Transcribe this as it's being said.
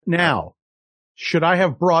Now, should I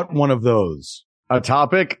have brought one of those? A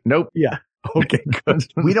topic? Nope. Yeah. Okay, good.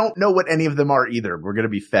 We don't know what any of them are either. We're going to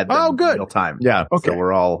be fed them in real time. Yeah. Okay. So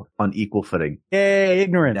we're all on equal footing. Yay,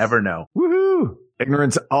 ignorance. Never know. Woohoo.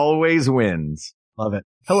 Ignorance always wins. Love it.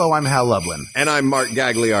 Hello, I'm Hal Lublin. And I'm Mark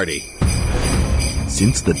Gagliardi.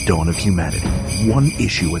 Since the dawn of humanity, one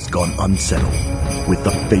issue has gone unsettled. With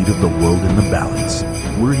the fate of the world in the balance,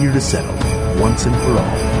 we're here to settle once and for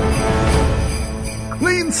all.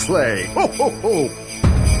 Clean Sleigh. Ho, ho, ho.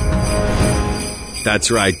 That's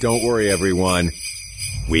right. Don't worry, everyone.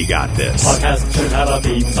 We got this. Podcast should have a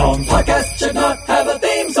theme song. Podcast should not have a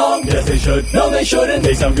theme song. Yes, they should. No, they shouldn't.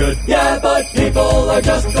 They sound good. Yeah, but people are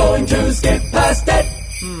just going to skip past it.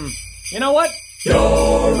 You know what?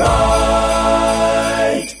 You're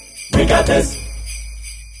right. We got this.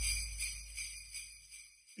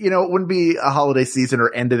 You know, it wouldn't be a holiday season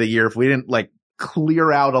or end of the year if we didn't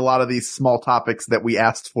clear out a lot of these small topics that we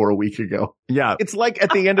asked for a week ago. Yeah. It's like at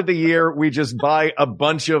the end of the year, we just buy a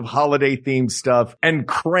bunch of holiday themed stuff and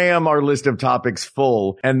cram our list of topics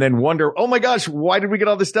full and then wonder, oh my gosh, why did we get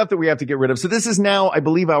all this stuff that we have to get rid of? So this is now, I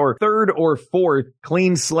believe, our third or fourth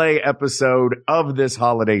Clean Sleigh episode of this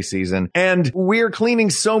holiday season. And we're cleaning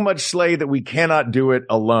so much sleigh that we cannot do it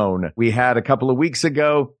alone. We had a couple of weeks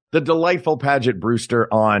ago, the delightful Paget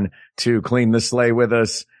Brewster on to clean the sleigh with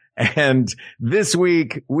us. And this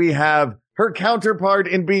week we have her counterpart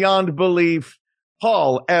in Beyond Belief,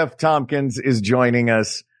 Paul F. Tompkins, is joining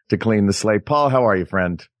us to clean the sleigh. Paul, how are you,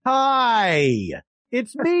 friend? Hi.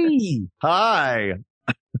 It's me. Hi.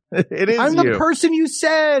 It is I'm you. the person you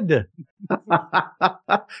said.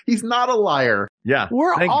 He's not a liar. Yeah.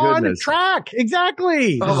 We're thank on goodness. track.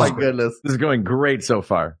 Exactly. Oh my goodness. This is going great so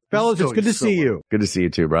far. Fellas, it's good to see you. Good to see you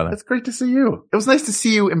too, brother. It's great to see you. It was nice to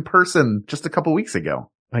see you in person just a couple weeks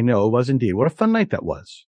ago. I know, it was indeed. What a fun night that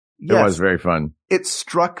was. Yes. It was very fun. It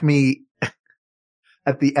struck me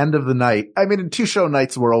at the end of the night. I mean, 2-show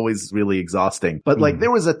nights were always really exhausting, but there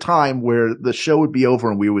was a time where the show would be over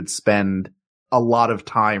and we would spend a lot of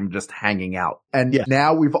time just hanging out. And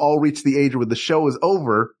now we've all reached the age where the show is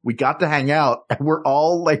over. We got to hang out and we're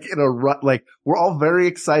all in a rut. We're all very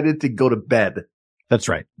excited to go to bed. That's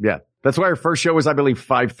right. Yeah. That's why our first show was, I believe,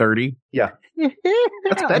 5:30. Yeah.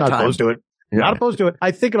 That's bedtime. Not opposed to it. Yeah. Not opposed to it.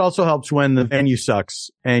 I think it also helps when the venue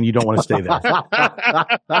sucks and you don't want to stay there.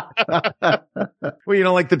 Well, you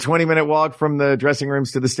know, like the 20-minute walk from the dressing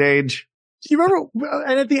rooms to the stage. You remember?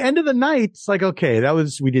 And at the end of the night, it's like, okay,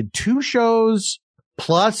 we did 2 shows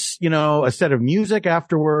plus, a set of music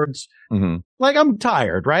afterwards. Mm-hmm. I'm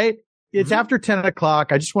tired, right? It's after 10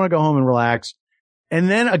 o'clock. I just want to go home and relax. And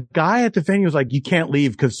then a guy at the venue was like, you can't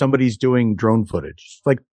leave because somebody's doing drone footage.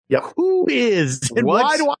 Who is? And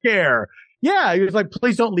why do I care? Yeah. He was like,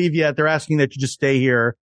 please don't leave yet. They're asking that you just stay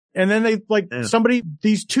here. And then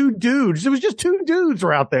these 2 dudes, it was just 2 dudes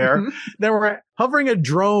were out there that were hovering a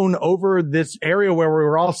drone over this area where we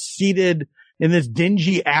were all seated in this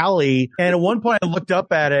dingy alley. And at one point I looked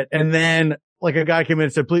up at it and then a guy came in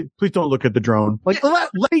and said, please don't look at the drone. Let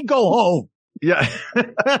me go home. Yeah.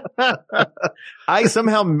 I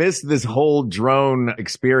somehow missed this whole drone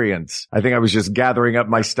experience. I think I was just gathering up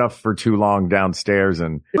my stuff for too long downstairs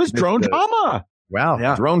and it was drone drama. Wow.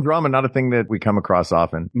 Yeah. Drone drama, not a thing that we come across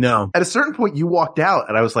often. No. At a certain point you walked out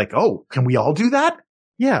and I was like, oh, can we all do that?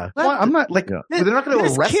 Yeah. Well, I'm not they're not going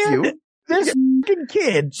to arrest you. This fucking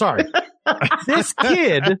kid, this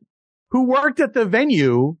kid who worked at the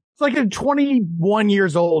venue, it's 21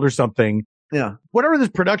 years old or something. Yeah. Whatever this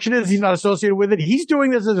production is, he's not associated with it. He's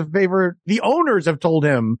doing this as a favor. The owners have told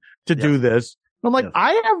him to do this. I'm like,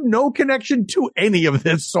 I have no connection to any of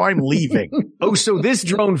this, so I'm leaving. Oh, so this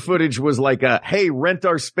drone footage was like hey, rent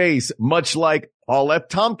our space, much like Paul F.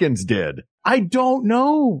 Tompkins did. I don't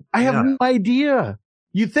know. I have no idea.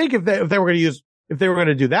 You'd think if they were going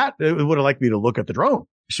to do that, it would have liked me to look at the drone.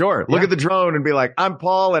 Sure. Look at the drone and be like, I'm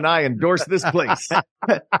Paul and I endorse this place.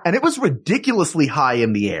 And it was ridiculously high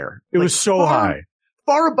in the air. It was so high.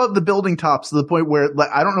 Far above the building tops to the point where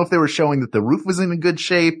I don't know if they were showing that the roof was in good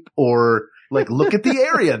shape or look at the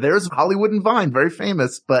area. There's Hollywood and Vine, very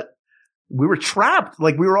famous, but we were trapped.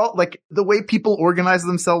 We were all the way people organize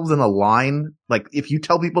themselves in a line. If you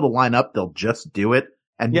tell people to line up, they'll just do it.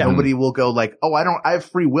 And nobody will go I have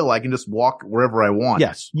free will. I can just walk wherever I want.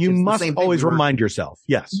 Yes. You must always remind yourself.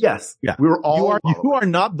 Yes. Yes. Yeah. We were all. You are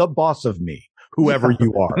not the boss of me, whoever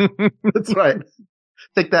you are. That's right.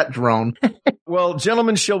 Take that, drone. Well,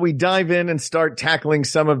 gentlemen, shall we dive in and start tackling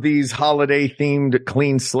some of these holiday themed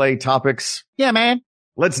clean sleigh topics? Yeah, man.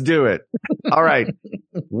 Let's do it. All right.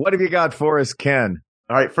 What have you got for us, Ken?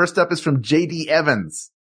 All right. First up is from JD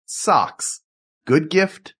Evans. Socks. Good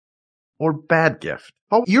gift or bad gift?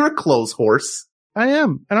 Oh, you're a clothes horse. I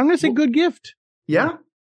am. And I'm going to say good gift. Yeah.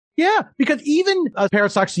 Yeah. Because even a pair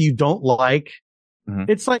of socks that you don't like,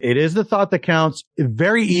 it's like, it is the thought that counts.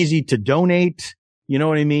 Very easy to donate. You know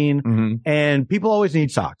what I mean? Mm-hmm. And people always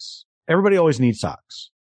need socks. Everybody always needs socks.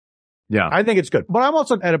 Yeah. I think it's good. But I'm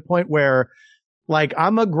also at a point where, like,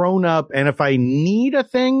 I'm a grown up, and if I need a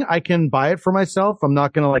thing, I can buy it for myself. I'm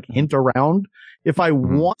not going to like hint around. If I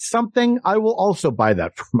want something, I will also buy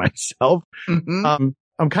that for myself.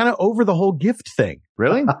 I'm kind of over the whole gift thing.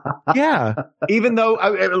 Really? Yeah. Even though,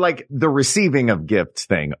 like, the receiving of gifts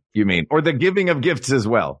thing, you mean, or the giving of gifts as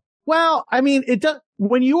well? Well, I mean, it does.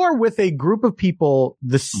 When you are with a group of people,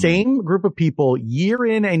 the same group of people year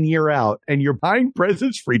in and year out, and you're buying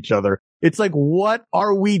presents for each other, it's like, what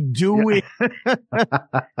are we doing?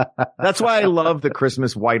 That's why I love the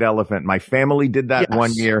Christmas white elephant. My family did that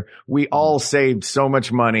one year. We all saved so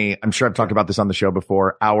much money. I'm sure I've talked about this on the show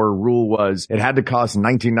before. Our rule was it had to cost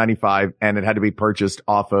 $19.95 and it had to be purchased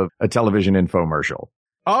off of a television infomercial.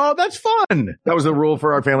 Oh, that's fun. That was the rule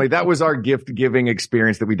for our family. That was our gift giving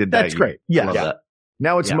experience that we did that year. That's great. Yeah. That.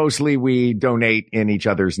 Now it's mostly we donate in each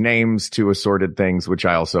other's names to assorted things, which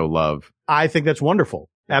I also love. I think that's wonderful.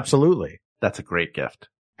 Absolutely. That's a great gift.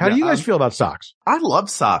 How do you guys feel about socks? I love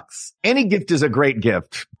socks. Any gift is a great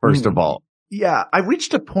gift, first of all. Yeah. I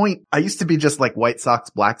reached a point. I used to be just like white socks,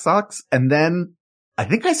 black socks. And then I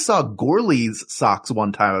think I saw Gourley's socks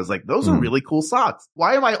one time. I was like, those are really cool socks.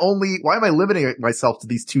 Why am I limiting myself to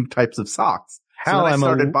these two types of socks? So then I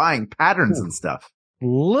started buying patterns and stuff.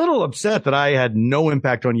 Little upset that I had no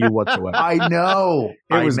impact on you whatsoever. I know.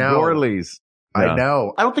 It was Gourley's. Yeah. I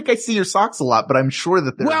know. I don't think I see your socks a lot, but I'm sure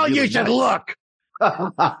that they're really you should nice. look.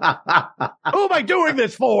 Who am I doing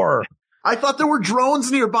this for? I thought there were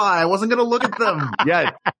drones nearby. I wasn't going to look at them.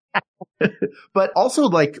 Yeah. But also,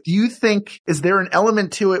 like, do you think, is there an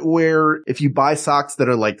element to it where if you buy socks that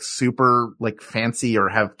are like super like fancy or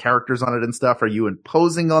have characters on it and stuff, are you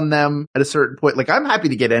imposing on them at a certain point? Like, I'm happy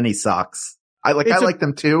to get any socks. I like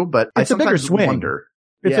them too, but I it's a bigger sometimes swing. wonder.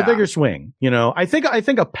 It's a bigger swing. You know, I think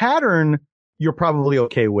a pattern you're probably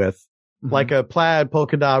okay with, like a plaid,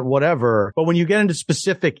 polka dot, whatever. But when you get into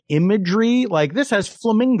specific imagery, like this has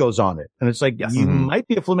flamingos on it. And it's like, you might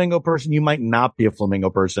be a flamingo person. You might not be a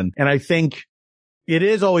flamingo person. And I think it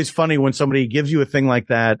is always funny when somebody gives you a thing like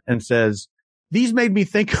that and says, these made me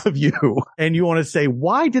think of you. And you want to say,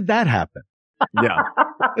 why did that happen? Yeah.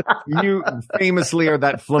 You famously are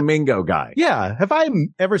that flamingo guy. Yeah. Have I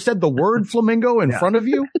ever said the word flamingo in front of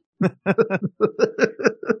you?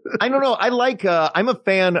 I don't know. I like, I'm a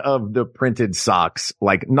fan of the printed socks,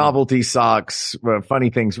 like novelty socks,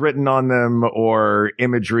 funny things written on them, or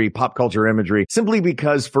imagery, pop culture imagery, simply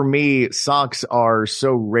because for me, socks are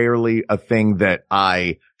so rarely a thing that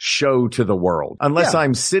I show to the world. Unless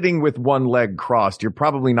I'm sitting with one leg crossed, you're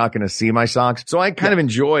probably not going to see my socks. So I kind of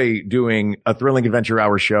enjoy doing a Thrilling Adventure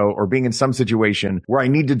Hour show or being in some situation where I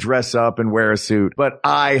need to dress up and wear a suit, but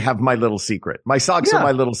I have my little secret. My socks are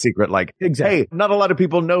my little secret. Like, hey, not a lot of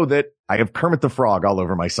people know that I have Kermit the Frog all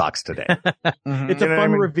over my socks today. It's a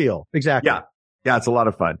fun reveal. Exactly. Yeah. Yeah. It's a lot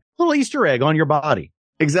of fun. Little Easter egg on your body.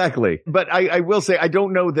 Exactly. But I will say, I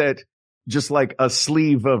don't know that just like a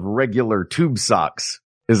sleeve of regular tube socks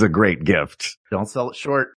is a great gift. Don't sell it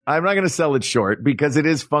short. I'm not going to sell it short because it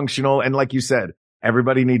is functional. And like you said,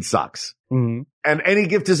 everybody needs socks. And any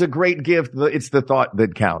gift is a great gift. It's the thought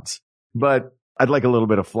that counts. But I'd like a little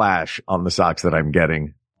bit of flash on the socks that I'm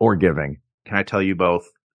getting or giving. Can I tell you both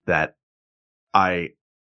that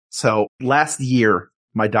so last year,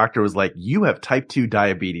 my doctor was like, you have type 2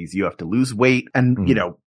 diabetes. You have to lose weight. And, you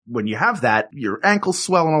know, when you have that, your ankles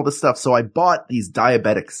swell and all this stuff. So I bought these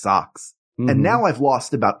diabetic socks. And now I've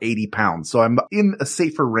lost about 80 pounds. So I'm in a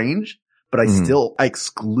safer range, but I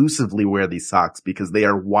exclusively wear these socks because they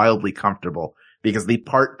are wildly comfortable, because the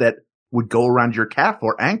part that would go around your calf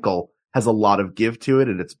or ankle has a lot of give to it,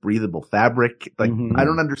 and it's breathable fabric. Like, I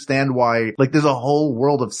don't understand why, like, there's a whole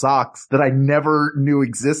world of socks that I never knew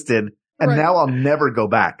existed. And now I'll never go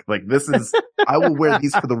back. Like, this is, I will wear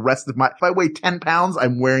these for the rest of if I weigh 10 pounds,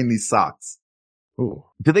 I'm wearing these socks. Ooh.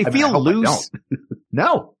 Do they feel loose?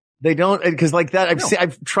 No. They don't, because like that,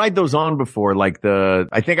 I've tried those on before. Like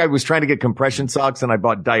I think I was trying to get compression socks and I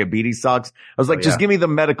bought diabetes socks. I was like, just give me the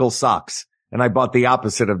medical socks. And I bought the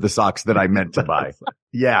opposite of the socks that I meant to buy.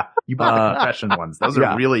 You bought the compression ones. Those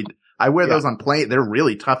are really, I wear those on plane. They're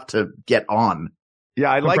really tough to get on.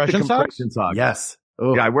 Yeah, I like the compression socks. Yes.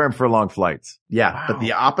 Ooh. Yeah, I wear them for long flights. Yeah, but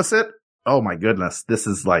the opposite, oh my goodness. This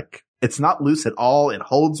is like, it's not loose at all. It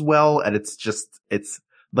holds well, and it's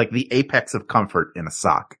like the apex of comfort in a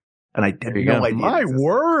sock. And I had no idea. My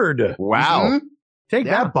word. Wow. Take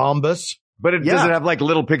that, Bombas. But does it have like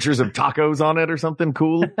little pictures of tacos on it or something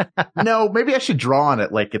cool? No, maybe I should draw on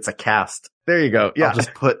it like it's a cast. There you go. Yeah. I'll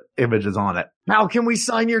just put images on it. How can we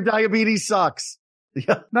sign your diabetes socks?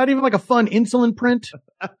 Yeah. Not even like a fun insulin print.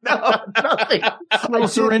 No, nothing. Little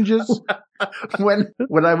syringes. When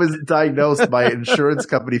I was diagnosed, my insurance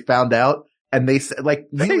company found out, and they said, like,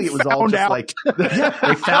 really, it was all just like,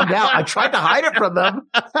 they found out. I tried to hide it from them.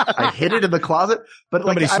 I hid it in the closet, but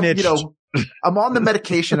Somebody snitched. I'm on the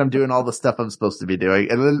medication. I'm doing all the stuff I'm supposed to be doing.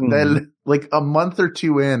 And then like a month or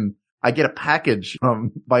two in, I get a package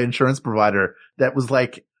from my insurance provider that was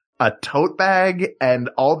like a tote bag and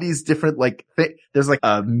all these different like, there's like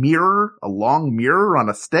a mirror, a long mirror on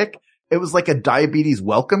a stick. It was like a diabetes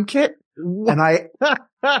welcome kit. And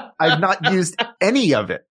I've not used any of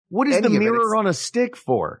it. What is the mirror on a stick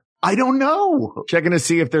for? I don't know. Checking to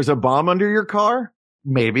see if there's a bomb under your car?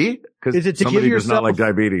 Maybe. Because Is it to somebody give does not yourself like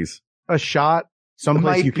diabetes. a shot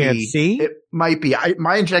someplace you can't see? It might be.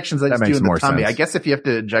 My injections I just do in the tummy. I guess if you have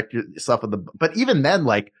to inject yourself with but even then,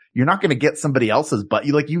 like, you're not going to get somebody else's butt.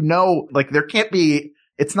 There can't be,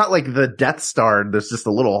 it's not like the Death Star. There's just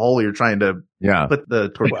a little hole you're trying to put the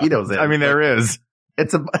torpedoes in. I mean, there is.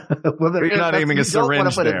 It's a, you're not aiming a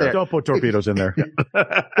syringe there. Don't put torpedoes in there.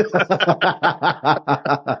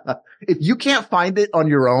 If you can't find it on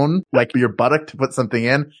your own, like your buttock to put something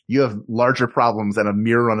in, you have larger problems, and a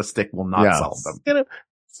mirror on a stick will not solve them.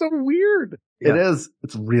 So weird. It is.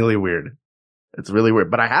 It's really weird. It's really weird.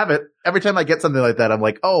 But I have it. Every time I get something like that, I'm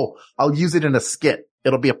like, oh, I'll use it in a skit.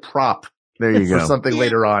 It'll be a prop. There you for go. something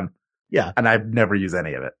later on. Yeah. And I've never used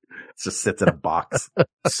any of it. It just sits in a box.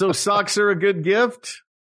 So socks are a good gift?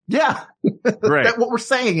 Yeah. Great. What we're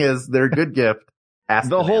saying is they're a good gift.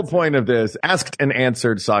 The whole point of this, asked and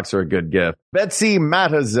answered socks are a good gift. Betsy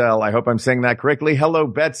Matazel, I hope I'm saying that correctly. Hello,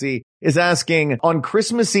 Betsy, is asking, on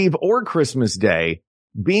Christmas Eve or Christmas Day,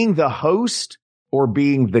 being the host or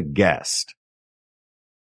being the guest?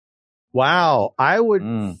 Wow. I would,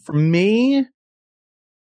 for me,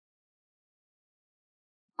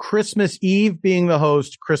 Christmas Eve being the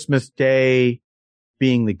host, Christmas Day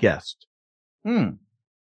being the guest. Why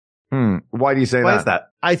do you say that? Why is that?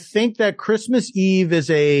 I think that Christmas Eve is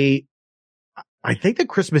a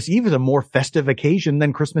more festive occasion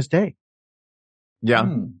than Christmas Day.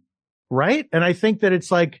 Yeah. Right? And I think that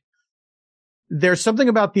it's like, there's something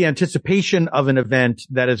about the anticipation of an event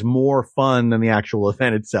that is more fun than the actual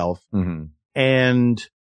event itself. Mm-hmm. And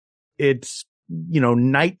it's,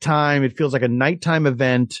 nighttime. It feels like a nighttime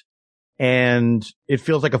event, and it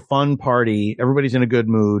feels like a fun party. Everybody's in a good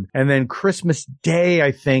mood. And then Christmas Day,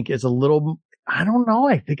 I think, is a little, I don't know.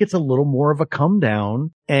 I think it's a little more of a come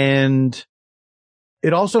down, and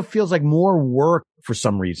it also feels like more work for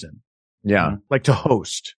some reason. Yeah. Like to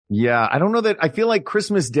host. Yeah. I don't know that I feel like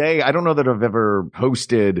Christmas Day. I don't know that I've ever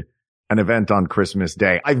hosted an event on Christmas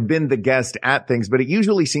Day. I've been the guest at things, but it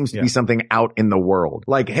usually seems to be something out in the world.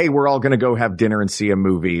 Like, hey, we're all going to go have dinner and see a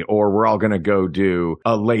movie, or we're all going to go do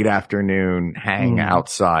a late afternoon hang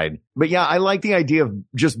outside. But yeah, I like the idea of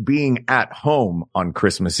just being at home on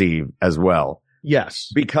Christmas Eve as well.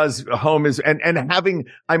 Yes. Because home is, and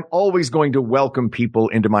I'm always going to welcome people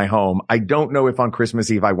into my home. I don't know if on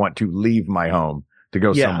Christmas Eve I want to leave my home to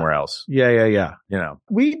go somewhere else. Yeah.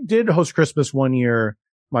 We did host Christmas one year.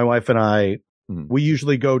 My wife and I, we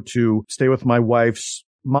usually go to stay with my wife's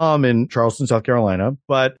mom in Charleston, South Carolina.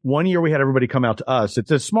 But one year we had everybody come out to us.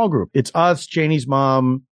 It's a small group. It's us, Janie's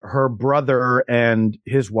mom, her brother, and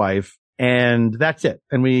his wife. And that's it.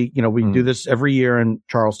 And we do this every year in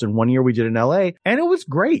Charleston. One year we did in LA, and it was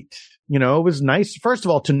great. It was nice. First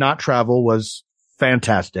of all, to not travel was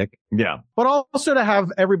fantastic. Yeah. But also to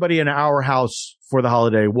have everybody in our house for the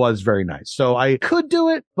holiday was very nice. So I could do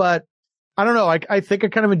it, but I don't know. I think I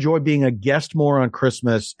kind of enjoy being a guest more on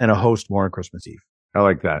Christmas and a host more on Christmas Eve. I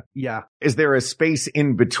like that. Yeah. Is there a space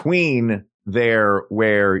in between there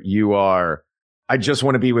where you are, I just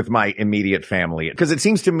want to be with my immediate family? Because it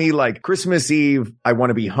seems to me like Christmas Eve, I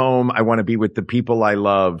want to be home. I want to be with the people I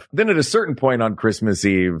love. Then at a certain point on Christmas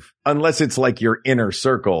Eve, unless it's like your inner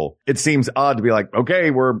circle, it seems odd to be like,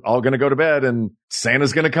 okay, we're all going to go to bed and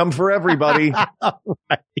Santa's going to come for everybody.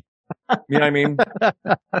 Right. You know what I mean?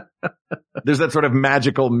 There's that sort of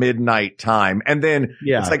magical midnight time. And then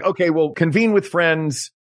it's like, okay, we'll convene with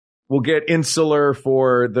friends. We'll get insular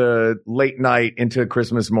for the late night into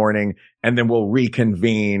Christmas morning, and then we'll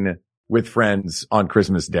reconvene with friends on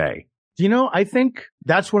Christmas Day. I think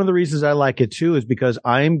that's one of the reasons I like it too, is because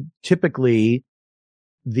I'm typically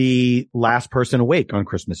the last person awake on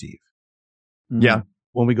Christmas Eve. Yeah.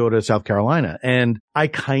 When we go to South Carolina. And I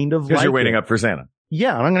kind of like because you're waiting up for Santa.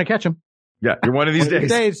 Yeah, and I'm going to catch him. Yeah, you're one of these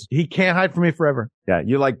days. He can't hide from me forever. Yeah,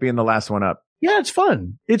 you like being the last one up. Yeah, it's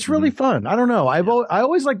fun. It's really fun. I don't know. I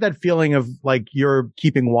always like that feeling of like you're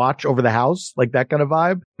keeping watch over the house, like that kind of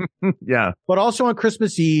vibe. Yeah. But also on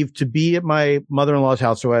Christmas Eve to be at my mother-in-law's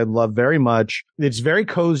house, who I love very much. It's very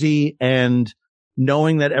cozy, and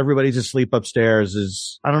knowing that everybody's asleep upstairs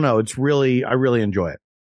is, I don't know. I really enjoy it.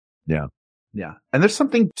 Yeah. Yeah. And there's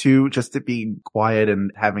something too, just to be quiet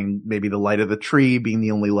and having maybe the light of the tree being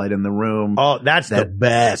the only light in the room. Oh, that's the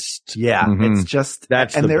best. Yeah. It's just,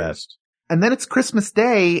 that's the best. And then it's Christmas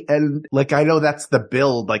Day, and like, I know that's the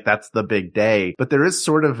build, like that's the big day, but there is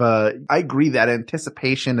sort of I agree that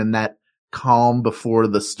anticipation and that calm before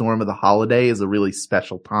the storm of the holiday is a really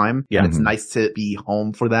special time. Yeah. And it's nice to be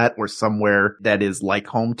home for that, or somewhere that is like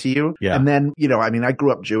home to you. Yeah. And then, I mean, I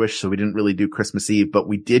grew up Jewish, so we didn't really do Christmas Eve, but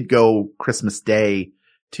we did go Christmas Day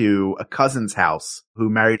to a cousin's house who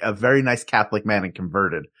married a very nice Catholic man and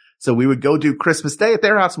converted. So we would go do Christmas Day at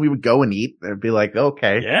their house, and we would go and eat. They'd be like,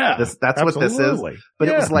 okay, yeah, that's what this is. But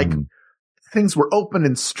it was like things were open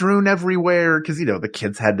and strewn everywhere because, the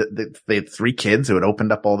kids they had 3 kids who had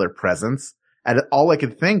opened up all their presents. And all I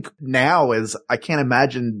could think now is I can't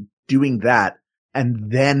imagine doing that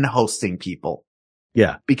and then hosting people.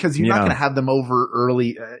 Yeah. Because you're not going to have them over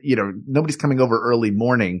early. Nobody's coming over early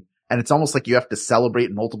morning, and it's almost like you have to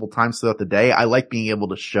celebrate multiple times throughout the day. I like being able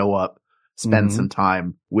to show up, spend some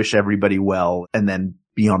time, wish everybody well, and then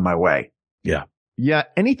be on my way. Yeah. Yeah.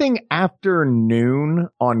 Anything after noon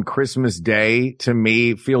on Christmas Day to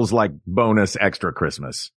me feels like bonus extra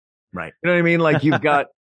Christmas. Right. You know what I mean? Like you've got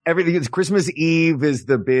everything. It's Christmas Eve is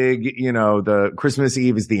the big, the Christmas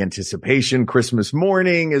Eve is the anticipation. Christmas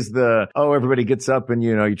morning is everybody gets up and,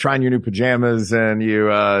 you try on your new pajamas and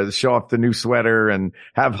you, show off the new sweater and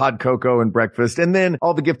have hot cocoa and breakfast. And then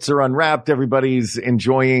all the gifts are unwrapped. Everybody's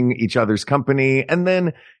enjoying each other's company. And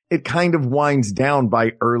then it kind of winds down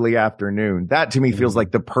by early afternoon. That to me feels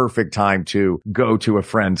like the perfect time to go to a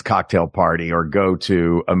friend's cocktail party or go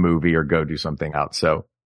to a movie or go do something out. So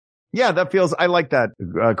yeah, I like that.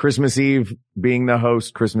 Christmas Eve being the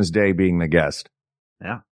host, Christmas Day being the guest.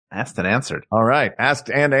 Yeah. Asked and answered. All right. Asked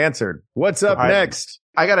and answered. What's up next?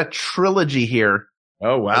 I got a trilogy here.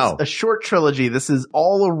 Oh, wow. It's a short trilogy. This is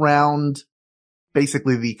all around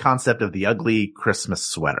basically the concept of the ugly Christmas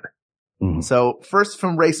sweater. Mm-hmm. So first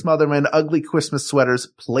from Ray Smotherman, ugly Christmas sweaters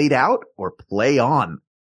played out or play on.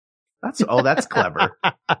 That's clever.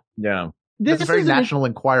 Yeah. That's a very National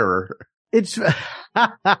Enquirer. This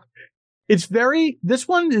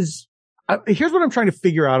one is, here's what I'm trying to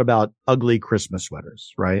figure out about ugly Christmas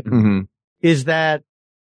sweaters, right? Mm-hmm. Is that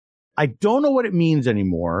I don't know what it means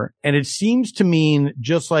anymore. And it seems to mean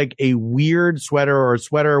just like a weird sweater or a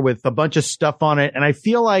sweater with a bunch of stuff on it. And I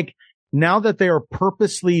feel like now that they are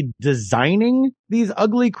purposely designing these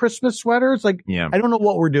ugly Christmas sweaters, I don't know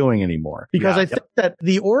what we're doing anymore, because I think that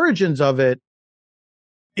the origins of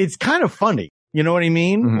it's kind of funny. You know what I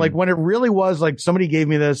mean? Mm-hmm. Like when it really was like somebody gave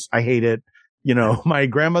me this, I hate it. My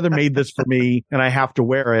grandmother made this for me and I have to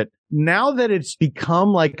wear it. Now that it's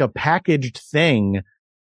become like a packaged thing,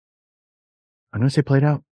 I'm going to say played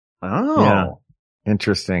out. Oh, yeah.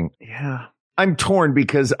 Interesting. Yeah. I'm torn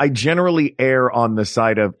because I generally err on the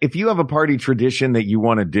side of if you have a party tradition that you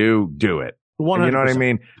want to do it. 100%. You know what I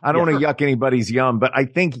mean? I don't want to yuck anybody's yum, but I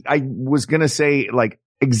think I was going to say like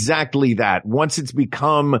exactly that. Once it's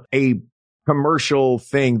become a commercial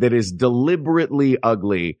thing that is deliberately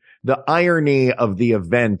ugly, the irony of the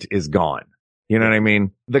event is gone. You know what I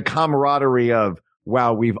mean? The camaraderie of,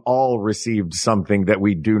 wow, we've all received something that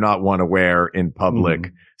we do not want to wear in public.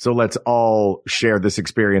 Mm. So let's all share this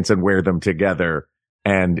experience and wear them together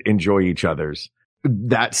and enjoy each other's.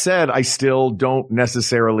 That said, I still don't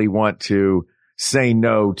necessarily want to say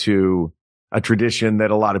no to a tradition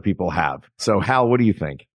that a lot of people have. So Hal, what do you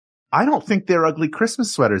think? I don't think they're ugly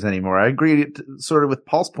Christmas sweaters anymore. I agree sort of with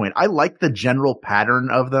Paul's point. I like the general pattern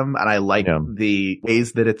of them, and I like the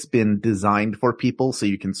ways that it's been designed for people so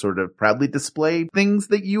you can sort of proudly display things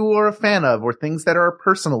that you are a fan of or things that are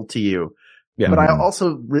personal to you. Yeah. But I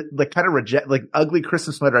also kind of reject, like, ugly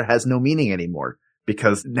Christmas sweater has no meaning anymore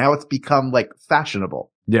because now it's become like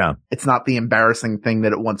fashionable. Yeah. It's not the embarrassing thing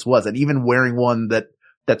that it once was. And even wearing one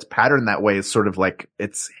that's patterned that way is sort of like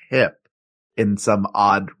it's hip in some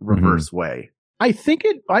odd reverse way. I think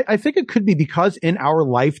it could be because in our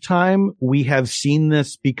lifetime, we have seen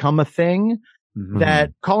this become a thing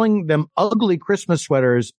that calling them ugly Christmas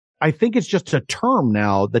sweaters, I think it's just a term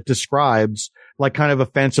now that describes like kind of a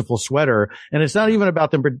fanciful sweater. And it's not even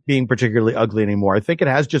about them being particularly ugly anymore. I think it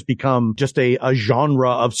has just become just a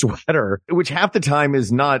genre of sweater. Which half the time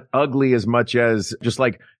is not ugly as much as just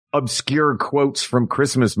like obscure quotes from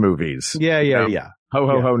Christmas movies. Yeah. Ho,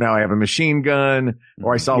 ho, ho, now I have a machine gun.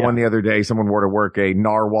 Or I saw one the other day, someone wore to work a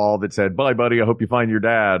narwhal that said, bye, buddy, I hope you find your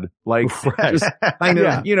dad. Like, just kind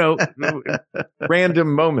of,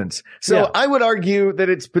 random moments. So I would argue that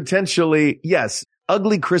it's potentially, yes,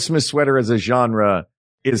 ugly Christmas sweater as a genre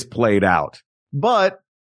is played out. But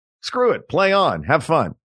screw it. Play on. Have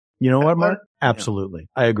fun. You know what, Mark? Absolutely.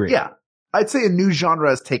 I agree. Yeah. I'd say a new genre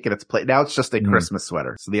has taken its place. Now it's just a Christmas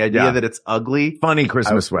sweater. So the idea that it's ugly. Funny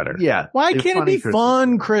Christmas sweater. Yeah. Why can't it be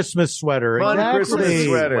fun Christmas sweater? Fun Christmas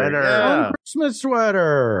sweater. Yeah. Fun Christmas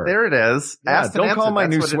sweater. There it is. Yeah, don't call my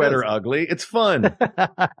new sweater ugly. It's fun.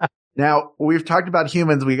 Now, we've talked about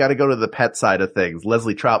humans. We got to go to the pet side of things.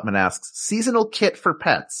 Leslie Troutman asks, seasonal kit for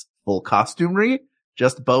pets, full costumery,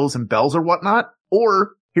 just bows and bells or whatnot?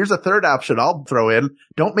 Or here's a third option I'll throw in.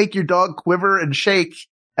 Don't make your dog quiver and shake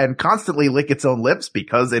and constantly lick its own lips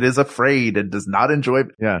because it is afraid and does not enjoy.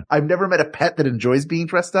 Yeah. I've never met a pet that enjoys being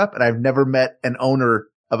dressed up, and I've never met an owner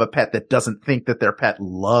of a pet that doesn't think that their pet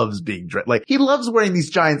loves being dressed. Like, he loves wearing these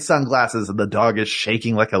giant sunglasses and the dog is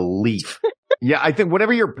shaking like a leaf. Yeah, I think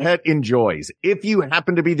whatever your pet enjoys, if you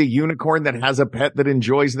happen to be the unicorn that has a pet that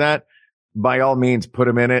enjoys that, by all means, put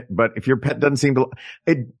him in it. But if your pet doesn't seem to,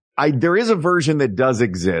 there is a version that does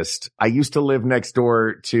exist. I used to live next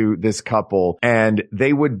door to this couple and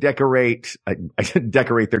they would decorate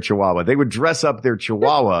their chihuahua. They would dress up their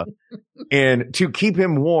chihuahua and to keep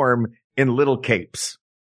him warm in little capes.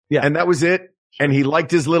 Yeah. And that was it. And he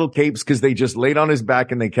liked his little capes because they just laid on his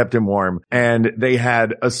back and they kept him warm. And they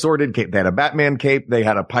had assorted cape. They had a Batman cape. They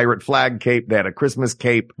had a pirate flag cape. They had a Christmas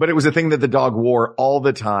cape. But it was a thing that the dog wore all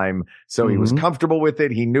the time. So he was comfortable with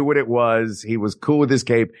it. He knew what it was. He was cool with his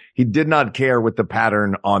cape. He did not care what the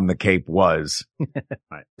pattern on the cape was.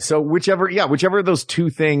 Right. So whichever of those two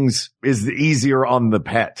things is easier on the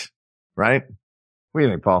pet, right? What do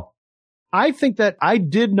you think, Paul? I think that I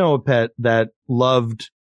did know a pet that loved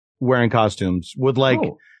wearing costumes. Would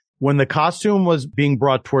when the costume was being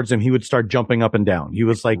brought towards him, he would start jumping up and down. He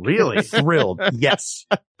was like really thrilled. Yes.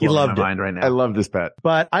 He loved it. Right now. I love this pet.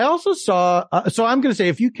 But I also saw, so I'm going to say,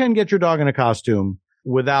 if you can get your dog in a costume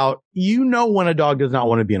without, when a dog does not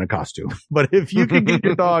want to be in a costume, but if you can get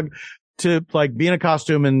your dog to like be in a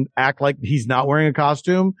costume and act like he's not wearing a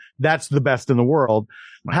costume, that's the best in the world.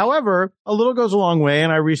 However, a little goes a long way.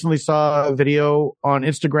 And I recently saw a video on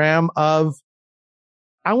Instagram of,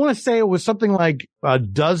 I want to say it was something like a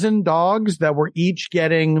dozen dogs that were each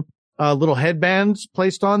getting little headbands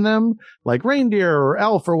placed on them, like reindeer or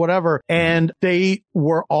elf or whatever. And they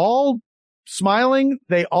were all smiling.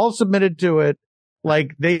 They all submitted to it.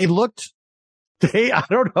 Like I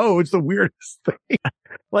don't know. It's the weirdest thing.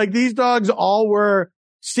 Like these dogs all were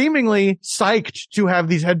seemingly psyched to have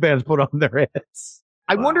these headbands put on their heads.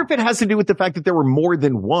 I wonder if it has to do with the fact that there were more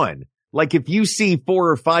than one. Like if you see 4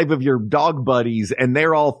 or 5 of your dog buddies and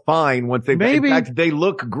they're all fine once in fact, they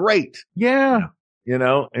look great. Yeah.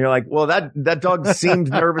 And you're like, well, that dog seemed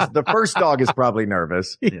nervous. The first dog is probably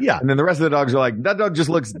nervous. Yeah. And then the rest of the dogs are like, that dog just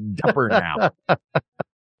looks dapper now.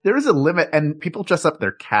 There is a limit, and people dress up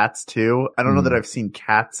their cats too. I don't know that I've seen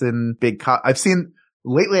cats in big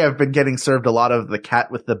lately I've been getting served a lot of the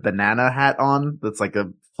cat with the banana hat on. That's like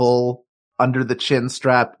a full under the chin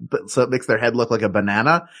strap, so it makes their head look like a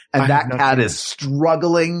banana. And that cat is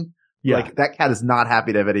struggling. Yeah. Like that cat is not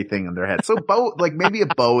happy to have anything in their head. So maybe a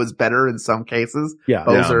bow is better in some cases. Yeah.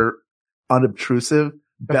 Bows are unobtrusive.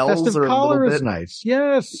 Bells are a collar little is bit nice.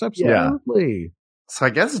 Yes, absolutely. Yeah. So I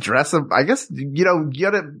guess dress them. I guess, you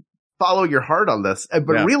gotta follow your heart on this,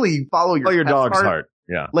 but really follow your dog's heart.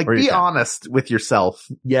 Yeah. Like be honest with yourself.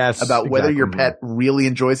 Yes. About whether your pet really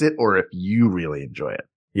enjoys it or if you really enjoy it.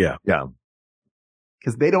 Yeah. Yeah.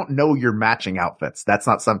 Because they don't know your matching outfits. That's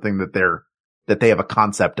not something that they have a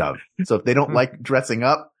concept of. So if they don't like dressing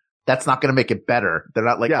up, that's not going to make it better. They're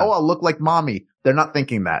not like, oh, I'll look like mommy. They're not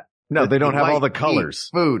thinking that. No, they don't have all the colors.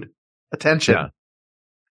 Food, attention.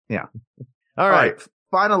 Yeah. All right.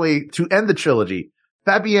 Finally, to end the trilogy,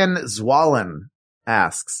 Fabienne Zwalen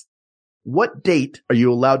asks, what date are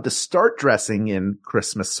you allowed to start dressing in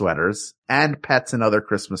Christmas sweaters and pets and other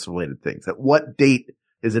Christmas related things? At what date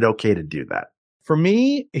is it okay to do that? For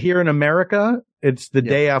me, here in America, it's the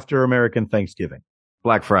day after American Thanksgiving.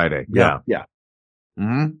 Black Friday. Yeah.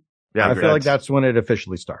 Mm-hmm. Yeah. I feel like that's when it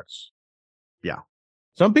officially starts. Yeah.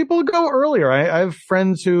 Some people go earlier. I have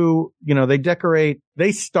friends who,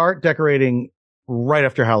 they start decorating right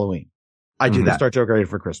after Halloween. I do that. They start decorating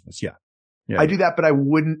for Christmas. Yeah. I do that, but I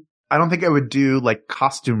don't think I would do like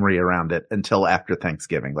costumery around it until after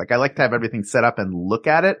Thanksgiving. Like I like to have everything set up and look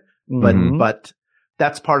at it, but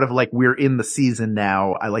that's part of like, we're in the season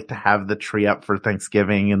now. I like to have the tree up for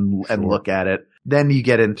Thanksgiving and look at it. Then you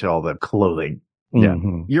get into all the clothing. Yeah.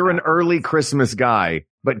 You're an early Christmas guy,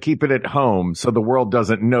 but keep it at home so the world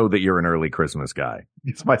doesn't know that you're an early Christmas guy.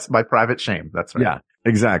 It's my private shame. That's right. Yeah,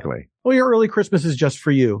 exactly. Well, your early Christmas is just for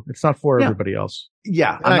you. It's not for everybody else.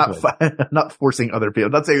 Yeah. Exactly. I'm not forcing other people.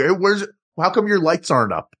 I'm not saying, hey, how come your lights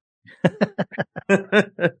aren't up?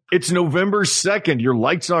 It's November 2nd. Your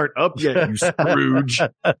lights aren't up yet, you Scrooge.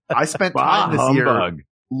 I spent time this year humbug.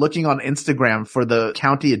 looking on Instagram for the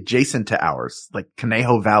county adjacent to ours, like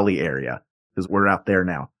Conejo Valley area, because we're out there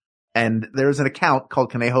now. And there's an account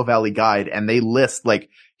called Conejo Valley Guide, and they list like,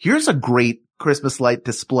 here's a great Christmas light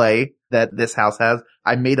display that this house has.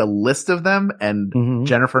 I made a list of them, and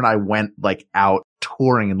Jennifer and I went like out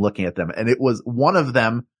touring and looking at them. And it was one of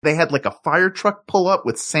them. They had like a fire truck pull up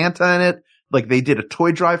with Santa in it. Like they did a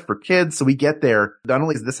toy drive for kids. So we get there. Not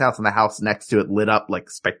only is this house and the house next to it lit up like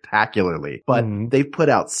spectacularly, but they put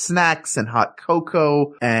out snacks and hot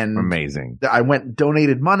cocoa and amazing. I went and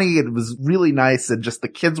donated money. It was really nice. And just the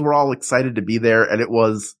kids were all excited to be there. And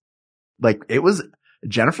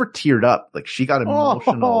Jennifer teared up. Like she got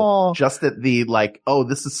emotional just at the like, oh,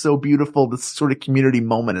 this is so beautiful. This sort of community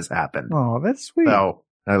moment has happened. Oh, that's sweet. So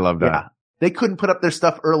I love that. yeah, they couldn't put up their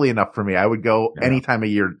stuff early enough for me. I would go any time of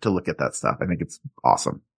year to look at that stuff. I think it's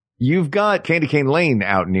awesome. You've got Candy Cane Lane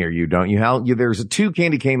out near you, don't you, Hal? There's 2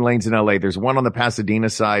 Candy Cane Lanes in LA. There's one on the Pasadena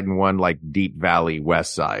side and one like Deep Valley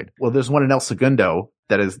West side. Well, there's one in El Segundo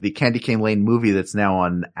that is the Candy Cane Lane movie that's now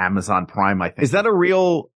on Amazon Prime, I think. Is that a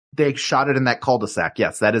real? They shot it in that cul-de-sac.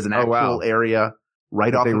 Yes, that is an actual area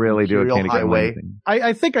right off they of really do a Imperial Candy Cane Highway. Lane thing.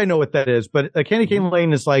 I think I know what that is, but Candy Cane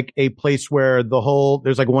Lane is like a place where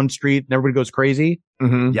there's like one street and everybody goes crazy.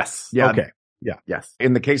 Yes. Yeah. Okay. Yeah. Yes.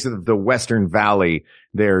 In the case of the Western Valley,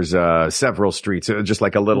 there's several streets, just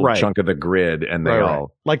like a little chunk of the grid, and they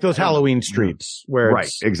all like those Halloween streets where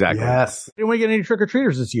it's, exactly. Yes. didn't we get any trick or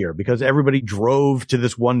treaters this year because everybody drove to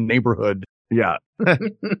this one neighborhood. Yeah.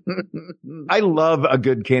 I love a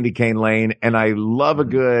good Candy Cane Lane, and I love a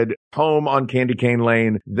good home on Candy Cane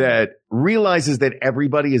Lane that realizes that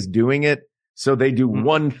everybody is doing it. So they do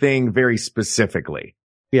one thing very specifically,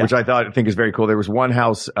 which I think is very cool. There was one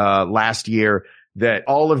house, last year that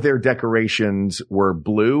all of their decorations were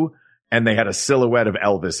blue and they had a silhouette of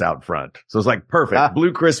Elvis out front. So it's like perfect.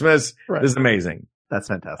 Blue Christmas. Right. This is amazing. That's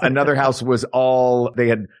fantastic. Another house was they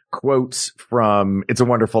had quotes from It's a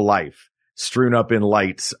Wonderful Life strewn up in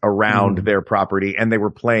lights around their property, and they were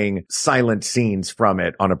playing silent scenes from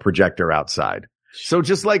it on a projector outside. So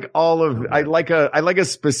just like I like a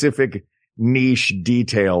specific niche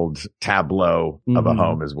detailed tableau of a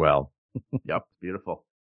home as well. Yep. Beautiful.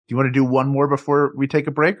 Do you want to do one more before we take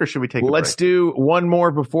a break, or should we take a break? Let's do one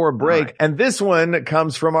more before a break. Right. And this one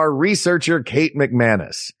comes from our researcher, Kate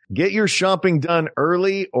McManus. Get your shopping done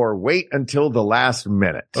early or wait until the last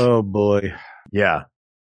minute. Oh boy. Yeah.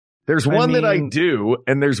 There's one that I do,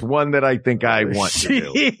 and there's one that I think I want to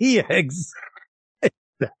do. Yeah, exactly.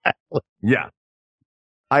 Yeah.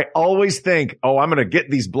 I always think, I'm going to get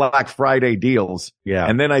these Black Friday deals. Yeah.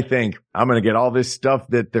 And then I think I'm going to get all this stuff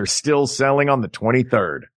that they're still selling on the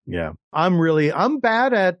 23rd. Yeah. I'm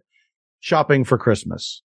bad at shopping for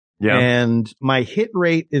Christmas. Yeah. And my hit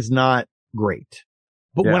rate is not great.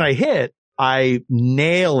 But when I hit, I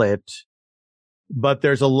nail it. But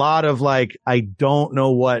there's a lot of like, I don't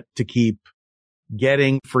know what to keep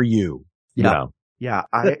getting for you. Yeah. Yeah.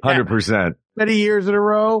 100%. Many years in a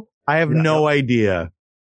row. I have no idea.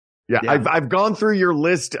 Yeah. I've gone through your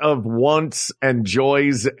list of wants and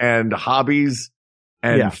joys and hobbies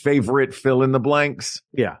and favorite fill in the blanks.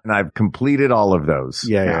 Yeah. And I've completed all of those.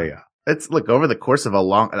 Yeah. It's over the course of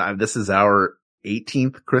this is our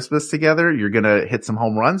 18th Christmas together. You're going to hit some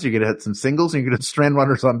home runs. You're going to hit some singles, and you're going to strand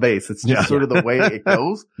runners on base. It's just sort of the way it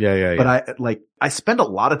goes. Yeah. But I spend a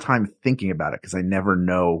lot of time thinking about it because I never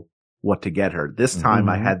know what to get her. This time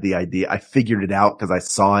I had the idea. I figured it out because I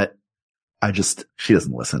saw it. She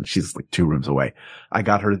doesn't listen. She's like 2 rooms away. I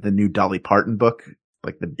got her the new Dolly Parton book,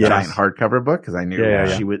 like the giant hardcover book, because I knew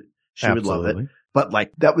she would love it. But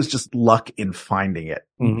like, that was just luck in finding it,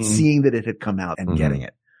 seeing that it had come out and getting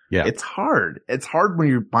it. Yeah. It's hard. It's hard when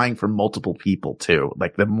you're buying for multiple people too.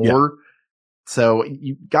 Like the more, so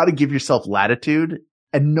you got to give yourself latitude,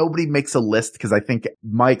 and nobody makes a list. Cause I think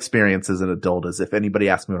my experience as an adult is if anybody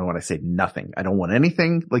asks me what I want, I say nothing. I don't want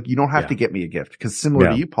anything. Like you don't have to get me a gift. Cause similar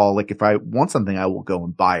to you, Paul, like if I want something, I will go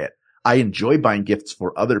and buy it. I enjoy buying gifts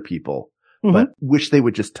for other people, but wish they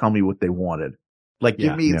would just tell me what they wanted. Like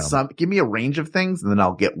give me a range of things, and then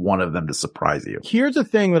I'll get one of them to surprise you. Here's a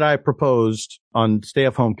thing that I proposed on Stay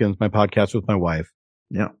of Tompkins, my podcast with my wife.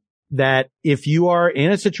 Yeah. that if you are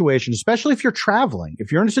in a situation, especially if you're traveling,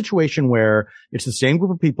 if you're in a situation where it's the same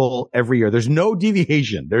group of people every year, there's no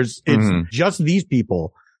deviation. It's just these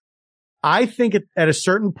people. I think at a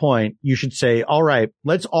certain point, you should say, all right,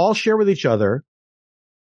 let's all share with each other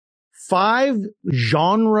 5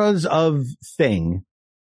 genres of thing.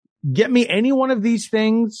 Get me any one of these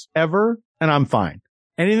things ever, and I'm fine.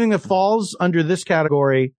 Anything that falls under this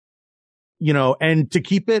category, and to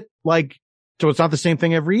keep it so it's not the same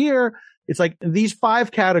thing every year. It's like these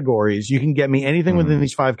 5 categories. You can get me anything within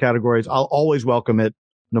these 5 categories. I'll always welcome it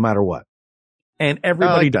no matter what. And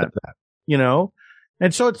everybody does that,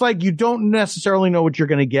 And so it's like you don't necessarily know what you're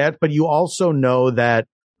going to get, but you also know that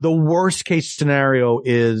the worst case scenario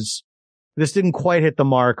is this didn't quite hit the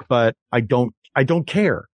mark, but I don't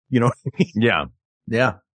care. You know what I mean? Yeah.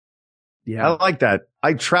 Yeah. I like that.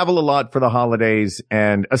 I travel a lot for the holidays,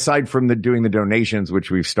 and aside from doing the donations, which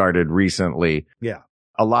we've started recently. Yeah.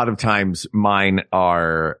 A lot of times mine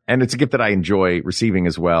are, and it's a gift that I enjoy receiving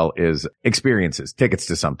as well, is experiences, tickets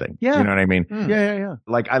to something. Yeah. You know what I mean? Yeah.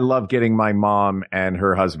 Like I love getting my mom and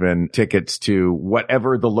her husband tickets to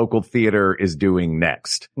whatever the local theater is doing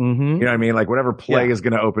next. Mm-hmm. You know what I mean? Like whatever play is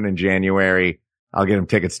going to open in January, I'll get them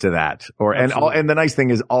tickets to that. And the nice thing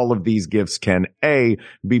is all of these gifts can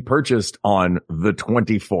be purchased on the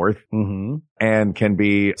 24th and can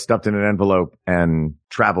be stuffed in an envelope and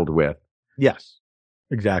traveled with. Yes.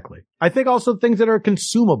 Exactly. I think also things that are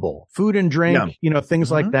consumable, food and drink,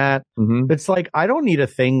 things like that. It's like, I don't need a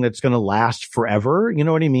thing that's going to last forever. You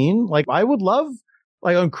know what I mean? Like I would love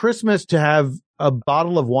on Christmas to have a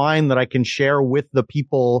bottle of wine that I can share with the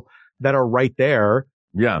people that are right there.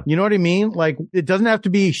 Yeah. You know what I mean? Like it doesn't have to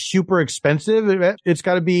be super expensive. It's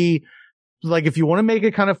got to be like, if you want to make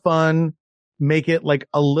it kind of fun, make it like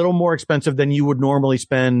a little more expensive than you would normally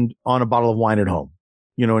spend on a bottle of wine at home.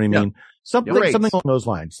 You know what I mean? Yeah. Something along those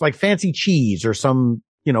lines, like fancy cheese or some,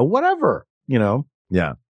 whatever,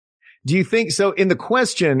 Yeah. Do you think so? If the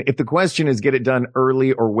question is get it done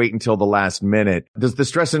early or wait until the last minute, does the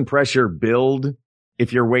stress and pressure build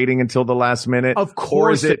if you're waiting until the last minute? Of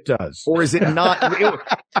course it does. Or is it not?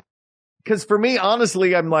 Because for me,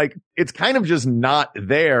 honestly, I'm like, it's kind of just not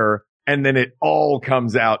there. And then it all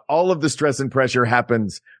comes out. All of the stress and pressure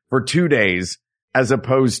happens for 2 days. As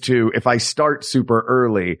opposed to if I start super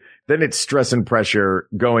early, then it's stress and pressure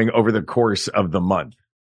going over the course of the month.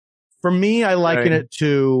 For me, I liken it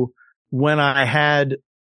to when I had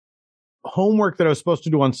homework that I was supposed to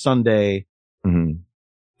do on Sunday and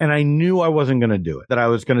I knew I wasn't going to do it, that I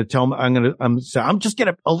was going to tell I'm just get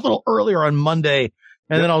up a little earlier on Monday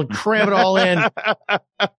and then I'll cram it all in.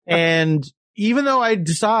 And even though I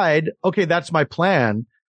decide, okay, that's my plan,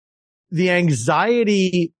 the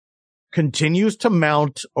anxiety continues to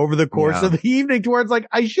mount over the course of the evening towards like,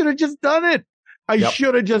 I should have just done it. I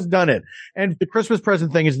should have just done it. And the Christmas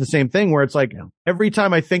present thing is the same thing where it's like every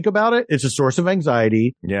time I think about it, it's a source of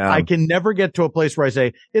anxiety. Yeah. I can never get to a place where I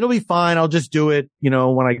say, it'll be fine. I'll just do it.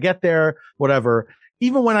 When I get there, whatever.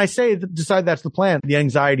 Even when I decide that's the plan, the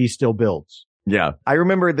anxiety still builds. Yeah. I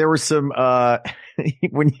remember there were some,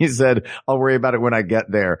 when you said, I'll worry about it when I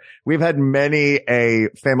get there. We've had many a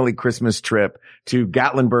family Christmas trip to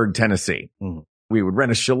Gatlinburg, Tennessee. We would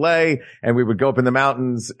rent a chalet and we would go up in the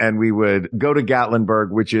mountains and we would go to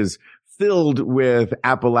Gatlinburg, which is filled with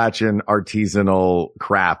Appalachian artisanal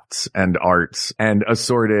crafts and arts and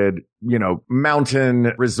assorted,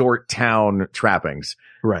 mountain resort town trappings.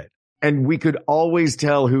 Right. And we could always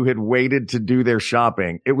tell who had waited to do their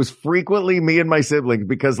shopping. It was frequently me and my siblings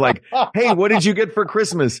because like, hey, what did you get for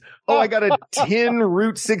Christmas? Oh, I got a tin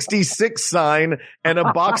Route 66 sign and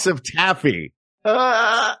a box of taffy.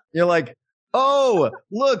 You're like, oh,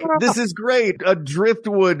 look, this is great. A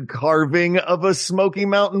driftwood carving of a Smoky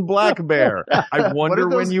Mountain black bear. I wonder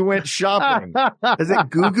when you went shopping. Is it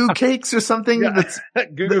Goo Goo cakes or something? Yeah.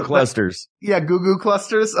 Goo Goo clusters. Yeah, Goo Goo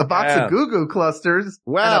clusters. A box of Goo Goo clusters.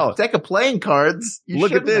 Wow. And a deck of playing cards.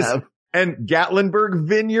 Look at this. Have. And Gatlinburg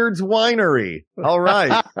Vineyards Winery. All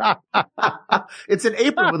right. It's an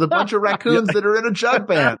apron with a bunch of raccoons that are in a jug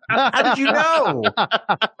band. How did you know?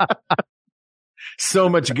 So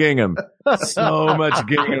much gingham. So much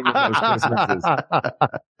gingham with those Christmases.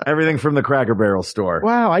 Everything from the Cracker Barrel store.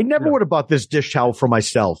 Wow. I never would have bought this dish towel for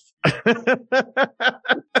myself.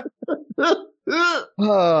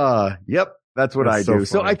 Yep. That's what I do.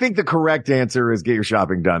 So I think the correct answer is get your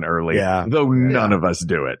shopping done early. Yeah. Though none of us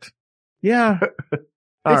do it. Yeah.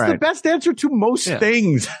 It's the best answer to most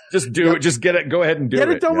things. Just do it. Just get it. Go ahead and do it. Get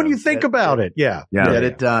it done when you think about it. Yeah. Get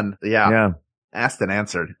it done. Yeah. Asked and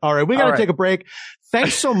answered. All right, we got to take a break.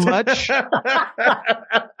 Thanks so much.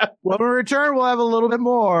 When we return, we'll have a little bit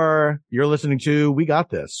more. You're listening to We Got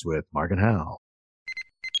This with Mark and Hal.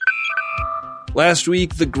 Last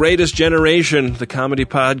week, The Greatest Generation, the comedy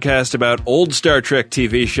podcast about old Star Trek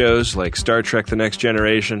TV shows like Star Trek The Next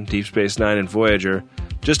Generation, Deep Space Nine, and Voyager,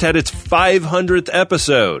 just had its 500th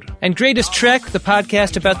episode. And Greatest Trek, the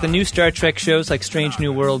podcast about the new Star Trek shows like Strange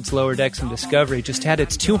New Worlds, Lower Decks, and Discovery, just had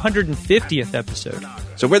its 250th episode.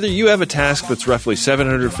 So whether you have a task that's roughly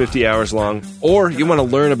 750 hours long, or you want to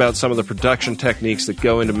learn about some of the production techniques that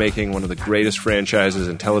go into making one of the greatest franchises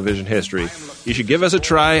in television history, you should give us a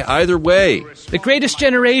try either way. The Greatest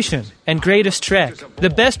Generation and Greatest Trek,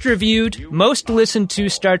 the best reviewed, most listened to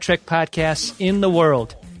Star Trek podcasts in the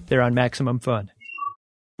world. They're on Maximum Fun.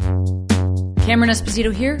 Cameron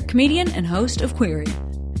Esposito here, comedian and host of Query.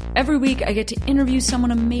 Every week I get to interview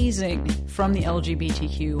someone amazing from the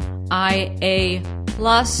LGBTQIA+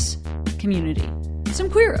 community, some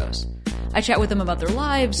queeros. I chat with them about their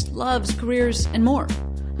lives, loves, careers, and more.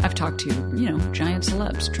 I've talked to, giant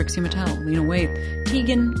celebs, Trixie Mattel, Lena Waithe,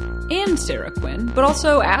 Tegan, and Sarah Quinn, but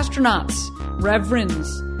also astronauts,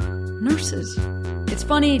 reverends, nurses. It's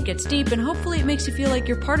funny, it gets deep, and hopefully it makes you feel like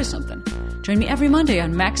you're part of something. Join me every Monday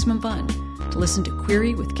on Maximum Fun to listen to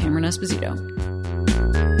Query with Cameron Esposito.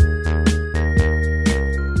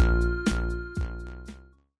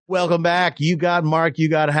 Welcome back. You got Mark, you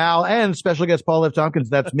got Hal, and special guest Paul F. Tompkins.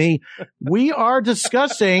 That's me. We are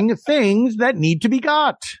discussing things that need to be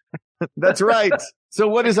got. That's right. So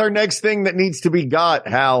what is our next thing that needs to be got,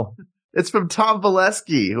 Hal? It's from Tom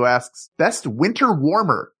Valesky, who asks, best winter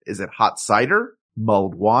warmer. Is it hot cider,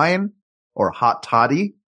 mulled wine, or hot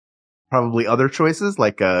toddy? Probably other choices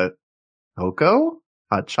like cocoa,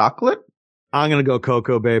 hot chocolate. I'm going to go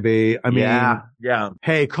cocoa, baby. I mean, yeah.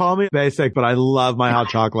 Hey, call me basic, but I love my hot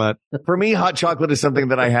chocolate. For me, hot chocolate is something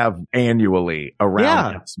that I have annually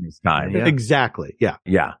around Christmas time. Yeah. Exactly. Yeah.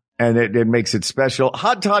 Yeah. And it makes it special.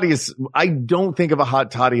 Hot toddy I don't think of a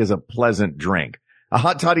hot toddy as a pleasant drink. A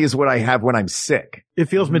hot toddy is what I have when I'm sick. It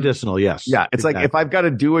feels medicinal, yes. Yeah, it's exactly. like if I've got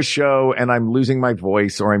to do a show and I'm losing my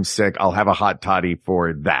voice or I'm sick, I'll have a hot toddy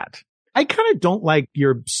for that. I kind of don't like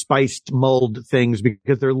your spiced mulled things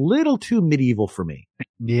because they're a little too medieval for me.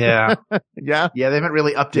 Yeah. Yeah. Yeah, they haven't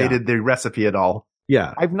really updated the recipe at all.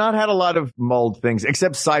 Yeah. I've not had a lot of mulled things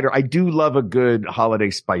except cider. I do love a good holiday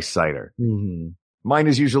spice cider. Mm-hmm. Mine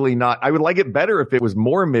is usually not. I would like it better if it was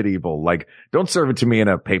more medieval. Like, don't serve it to me in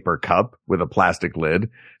a paper cup with a plastic lid.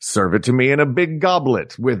 Serve it to me in a big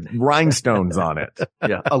goblet with rhinestones on it.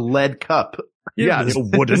 Yeah. A lead cup. Yeah. It's a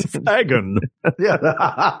wooden flagon.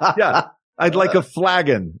 Yeah. Yeah. I'd like a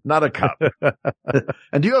flagon, not a cup.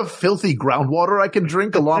 And do you have filthy groundwater I can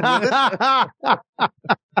drink along with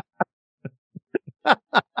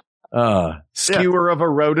it? Skewer of a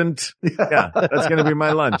rodent. Yeah, that's going to be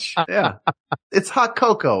my lunch. Yeah. It's hot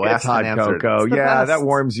cocoa. It's hot cocoa. Yeah, that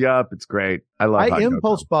warms you up. It's great. I love hot I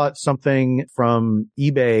impulse bought something from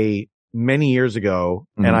eBay many years ago,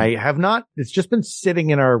 and I have not, it's just been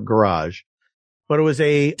sitting in our garage, but it was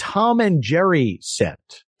a Tom and Jerry set.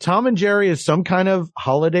 Tom and Jerry is some kind of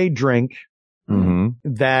holiday drink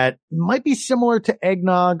that might be similar to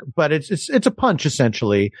eggnog, but it's a punch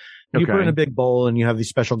essentially. You put it in a big bowl and you have these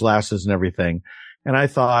special glasses and everything. And I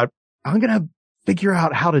thought, I'm going to figure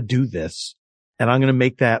out how to do this. And I'm going to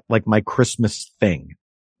make that like my Christmas thing.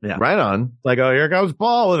 Yeah. Right on. Like, oh, here goes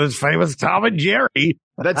Paul with his famous Tom and Jerry.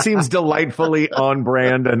 That seems delightfully on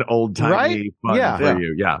brand and old timey fun for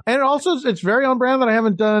you. Yeah. And also it's very on brand that I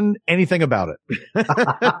haven't done anything about it.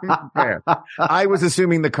 Fair. I was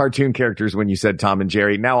assuming the cartoon characters when you said Tom and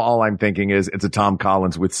Jerry. Now all I'm thinking is it's a Tom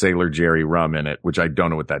Collins with Sailor Jerry rum in it, which I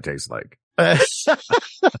don't know what that tastes like. That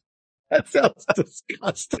sounds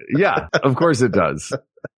disgusting. Yeah, of course it does.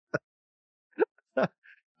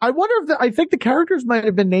 I wonder if I think the characters might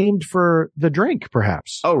have been named for the drink,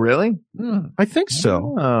 perhaps. Oh, really? I think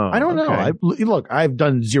so. Oh, I don't know. okay. Look, I've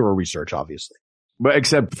done zero research, obviously. But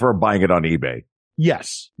except for buying it on eBay.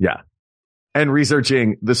 Yes. Yeah. And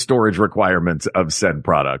researching the storage requirements of said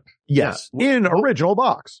product. Yes. Yeah. In original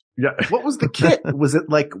box. Yeah. What was the kit? Was it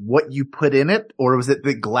like what you put in it, or was it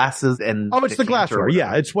the glasses and? Oh, it's the glassware.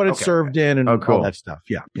 Yeah. It's what it's served in and all that stuff.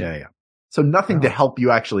 Yeah. Yeah. So nothing to help you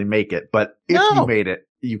actually make it, but if you made it,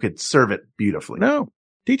 you could serve it beautifully. No.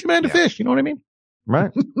 Teach a man to fish. You know what I mean?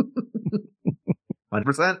 Right.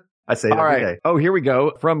 100%. I say it every day. Oh, here we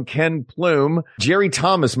go. From Ken Plume. Jerry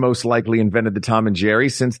Thomas most likely invented the Tom and Jerry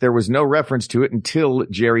since there was no reference to it until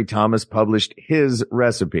Jerry Thomas published his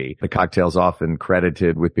recipe. The cocktail's often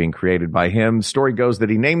credited with being created by him. Story goes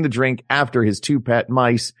that he named the drink after his two pet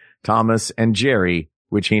mice, Thomas and Jerry,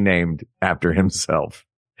 which he named after himself.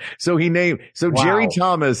 So Jerry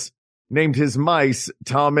Thomas named his mice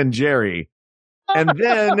Tom and Jerry, and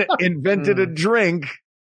then invented a drink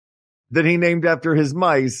that he named after his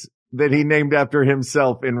mice that he named after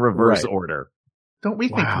himself in reverse order. Don't we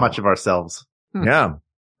think much of ourselves? Yeah. How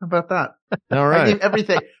about that? All right. I name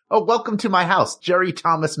everything. Oh, welcome to my house, Jerry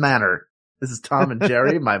Thomas Manor. This is Tom and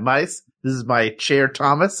Jerry, my mice. This is my chair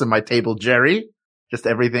Thomas and my table Jerry. Just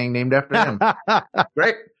everything named after him.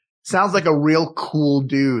 Great. Sounds like a real cool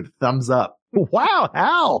dude. Thumbs up. Wow,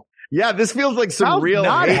 Hal. Yeah, this feels like some Hal's real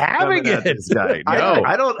not hate having coming at it. this guy.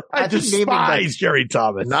 No, I despise Jerry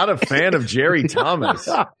Thomas. Not a fan of Jerry Thomas.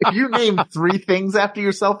 If you name 3 things after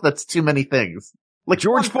yourself, that's too many things. Like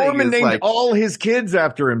George Foreman named all his kids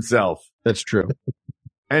after himself. That's true.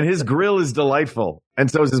 And his grill is delightful. And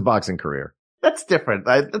so is his boxing career. That's different.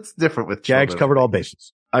 That's different with Jags children. covered all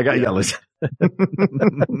bases. I got yellows.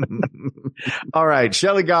 All right.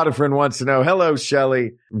 Shelley Godefrin wants to know. Hello,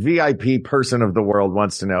 Shelley. VIP person of the world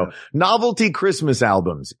wants to know. Novelty Christmas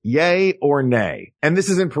albums, yay or nay? And this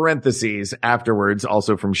is in parentheses afterwards,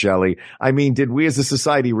 also from Shelley. I mean, did we as a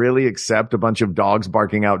society really accept a bunch of dogs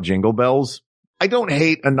barking out jingle bells? I don't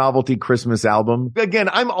hate a novelty Christmas album. Again,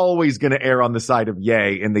 I'm always going to err on the side of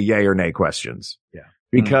yay in the yay or nay questions. Yeah.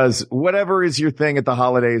 Because whatever is your thing at the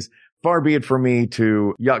holidays, far be it for me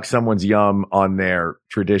to yuck someone's yum on their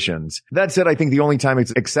traditions. That said, I think the only time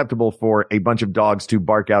it's acceptable for a bunch of dogs to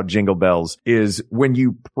bark out jingle bells is when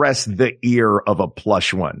you press the ear of a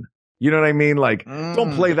plush one. You know what I mean? Like,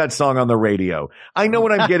 don't play that song on the radio. I know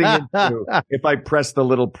what I'm getting into if I press the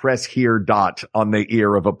little press here dot on the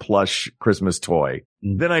ear of a plush Christmas toy.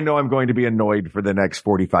 Then I know I'm going to be annoyed for the next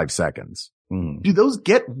 45 seconds. Do those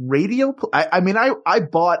get radio? I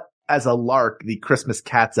bought as a lark the Christmas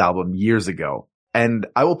Cats album years ago, and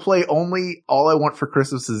I will play only All I Want for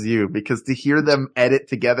Christmas Is You, because to hear them edit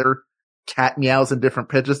together cat meows in different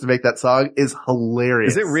pitches to make that song is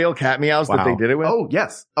hilarious. Is it real cat meows that they did it with? Oh,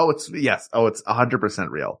 yes. Yes. Oh, it's 100%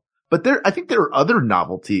 real. But I think there are other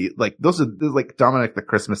novelty, like there's like Dominic the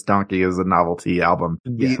Christmas Donkey is a novelty album.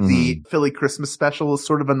 The Philly Christmas Special is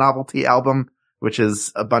sort of a novelty album, which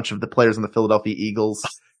is a bunch of the players in the Philadelphia Eagles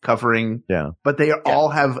covering. Yeah. But they all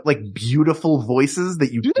have like beautiful voices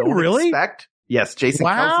that you don't really expect. Yes. Jason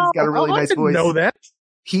Kelsey's got a really nice voice. I didn't know that.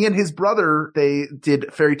 He and his brother, they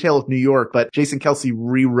did Fairy Tale of New York, but Jason Kelsey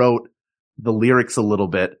rewrote the lyrics a little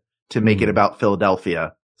bit to make it about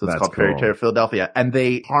Philadelphia. So it's called Fairy Tale of Philadelphia. And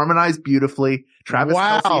they harmonize beautifully. Travis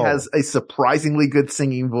Kelce has a surprisingly good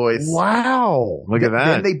singing voice. Wow. Look at that.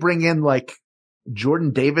 Then they bring in like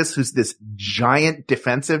Jordan Davis, who's this giant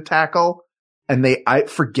defensive tackle. And I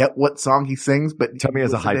forget what song he sings, but tell me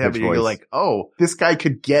as a high-pitched voice. You're like, oh, this guy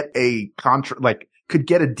could get a could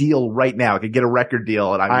get a deal right now. Could get a record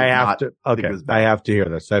deal. And I have to hear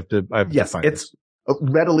this. I have to find it's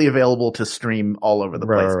readily available to stream all over the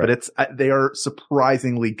place, but they are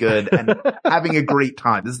surprisingly good and having a great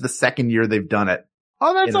time. This is the second year they've done it.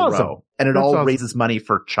 Oh, that's awesome. And it all raises money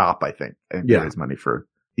for CHOP, I think. And it raises money for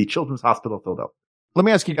the Children's Hospital of Philadelphia. Let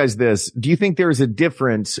me ask you guys this. Do you think there is a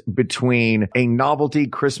difference between a novelty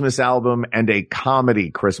Christmas album and a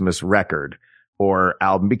comedy Christmas record or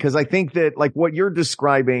album? Because I think that like what you're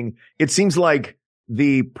describing, it seems like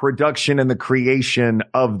the production and the creation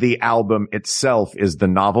of the album itself is the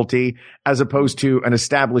novelty, as opposed to an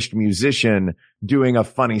established musician doing a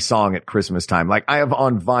funny song at Christmas time. Like I have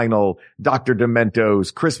on vinyl Dr.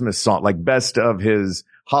 Demento's Christmas song, like best of his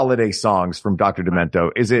holiday songs from Dr.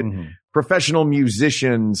 Demento. Is it professional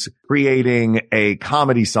musicians creating a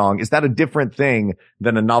comedy song? Is that a different thing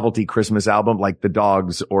than a novelty Christmas album like the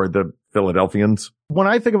Dogs or the Philadelphians? When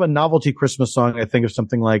I think of a novelty Christmas song, I think of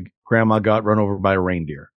something like Grandma Got Run Over by a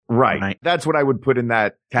Reindeer. Right. That's what I would put in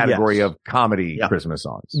that category of comedy Christmas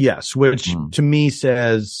songs. Yes, which to me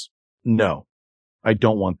says, no, I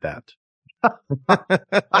don't want that.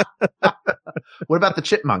 What about the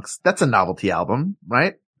Chipmunks? That's a novelty album,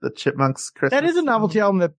 right? The Chipmunks Christmas. That is a novelty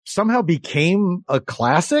album that somehow became a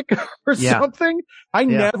classic or something. I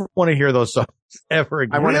never want to hear those songs ever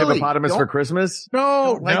again. I want Hippopotamus for Christmas.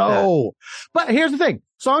 No. But here's the thing.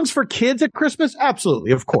 Songs for kids at Christmas?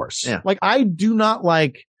 Absolutely. Of course. Yeah. Like I do not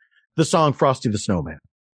like the song Frosty the Snowman.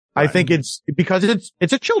 Right. I think it's because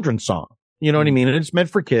it's a children's song. You know what I mean? And it's meant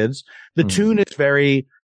for kids. The tune is very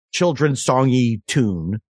children's songy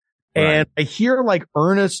tune. And I hear like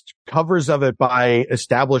earnest covers of it by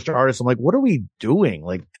established artists. I'm like, what are we doing?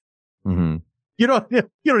 Like, you don't need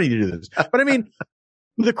to do this. But I mean,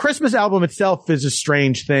 the Christmas album itself is a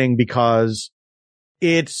strange thing because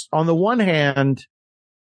it's on the one hand,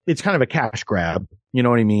 it's kind of a cash grab. You know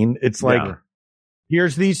what I mean? It's like,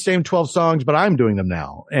 here's these same 12 songs, but I'm doing them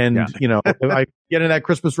now. And, you know, if I get in that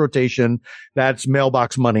Christmas rotation, that's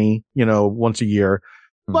mailbox money, you know, once a year.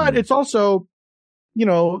 But it's also, you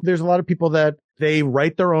know, there's a lot of people that they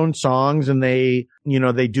write their own songs and they, you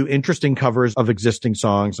know, they do interesting covers of existing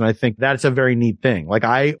songs. And I think that's a very neat thing. Like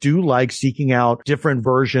I do like seeking out different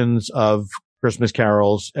versions of Christmas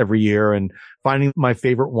carols every year and finding my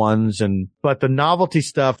favorite ones. But the novelty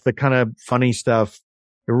stuff, the kind of funny stuff,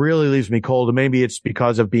 it really leaves me cold. And maybe it's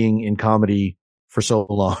because of being in comedy for so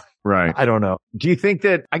long. Right. I don't know. Do you think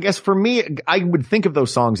that, I guess for me, I would think of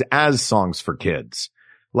those songs as songs for kids.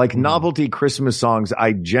 Like novelty Christmas songs,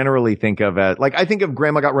 I generally think of as, like, I think of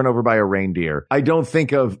Grandma Got Run Over by a Reindeer. I don't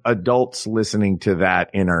think of adults listening to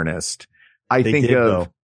that in earnest. I guess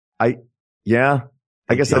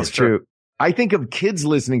that's true. I think of kids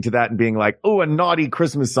listening to that and being like, oh, a naughty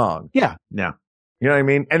Christmas song. Yeah. Yeah. You know what I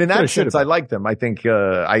mean? And in that sense, I like them. I think,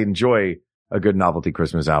 I enjoy a good novelty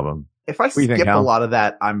Christmas album. If I skip a lot of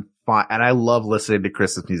that, I'm fine. And I love listening to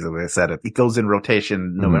Christmas music. Like I said, it goes in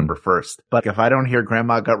rotation November 1st. But if I don't hear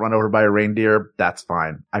Grandma Got Run Over by a Reindeer, that's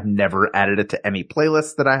fine. I've never added it to any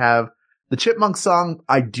playlist that I have. The Chipmunks song,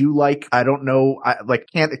 I do like. I don't know. I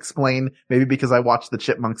can't explain. Maybe because I watched the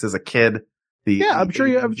Chipmunks as a kid. I'm sure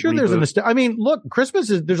there's a I mean, look,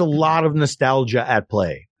 there's a lot of nostalgia at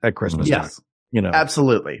play at Christmas time. Yes. You know,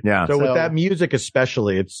 absolutely. Yeah. So with that music,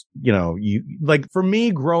 especially, it's, you know, like for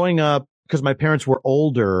me growing up, because my parents were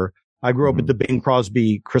older, I grew up with the Bing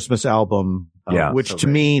Crosby Christmas album, which to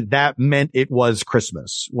me, that meant it was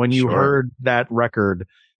Christmas. When you heard that record, it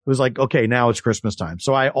was like, okay, now it's Christmas time.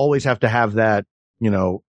 So I always have to have that, you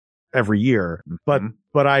know, every year. But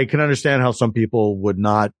I can understand how some people it would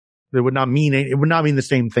not mean the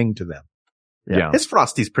same thing to them. Yeah. His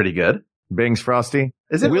Frosty's pretty good. Bing's Frosty.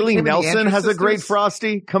 Is it Willie like Nelson has a great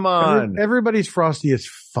Frosty? Come on. Everybody's Frosty is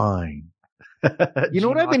fine. You know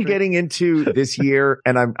what I've been getting into this year?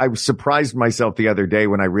 And I surprised myself the other day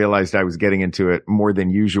when I realized I was getting into it more than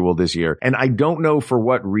usual this year. And I don't know for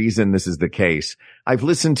what reason this is the case. I've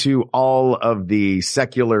listened to all of the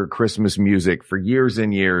secular Christmas music for years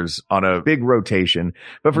and years on a big rotation.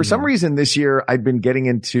 But for some reason this year, I've been getting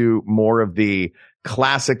into more of the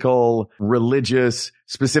classical, religious,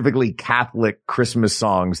 specifically Catholic Christmas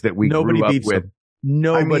songs that we grew up with.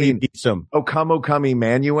 Nobody beats them. O Come,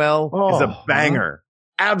 Emmanuel is a banger.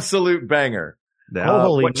 Absolute banger.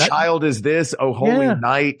 What child is this? Oh, Holy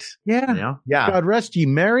Night. Yeah. God rest ye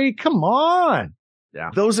Mary. Come on.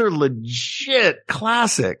 Yeah. Those are legit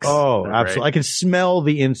classics. Oh, absolutely. I can smell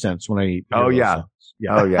the incense when I eat. Oh, yeah.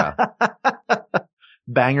 Oh, yeah.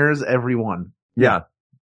 Bangers, everyone. Yeah.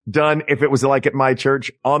 Done. If it was like at my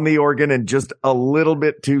church, on the organ and just a little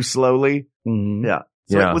bit too slowly. Yeah.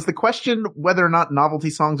 So was the question whether or not novelty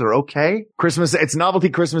songs are okay? It's novelty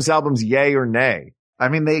Christmas albums, yay or nay? I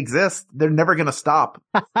mean, they exist. They're never going to stop.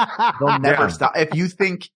 They'll never stop. If you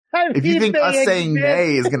think us saying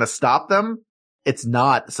nay is going to stop them, it's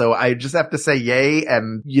not. So I just have to say yay,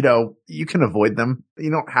 and you know, you can avoid them.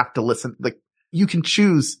 You don't have to listen. Like, you can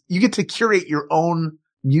choose. You get to curate your own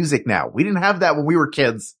music now. We didn't have that when we were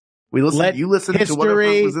kids. You listened to whatever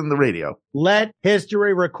was in the radio. Let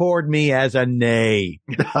history record me as a nay.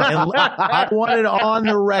 I want it on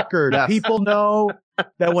the record. Yes. People know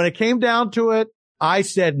that when it came down to it, I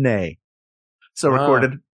said nay. So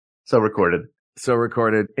recorded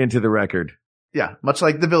into the record. Yeah. Much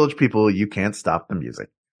like the Village People, you can't stop the music.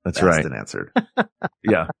 That's right. Been answered.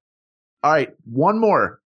 Yeah. All right. One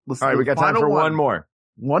more. All right. We got time for one more.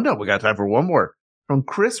 We got time for one more. From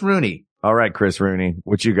Chris Rooney. All right, Chris Rooney,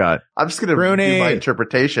 what you got? I'm just going to do my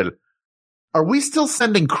interpretation. Are we still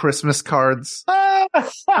sending Christmas cards?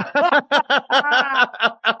 That's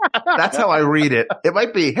how I read it. It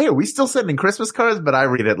might be, hey, are we still sending Christmas cards? But I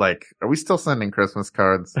read it like, are we still sending Christmas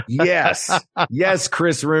cards? Yes. Yes,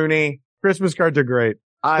 Chris Rooney. Christmas cards are great.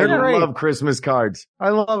 I love Christmas cards. I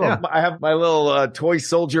love them. I have my little toy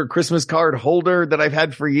soldier Christmas card holder that I've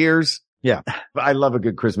had for years. Yeah. I love a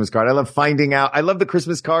good Christmas card. I love I love the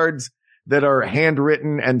Christmas cards that are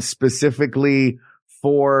handwritten and specifically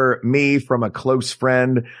for me from a close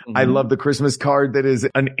friend. I love the Christmas card that is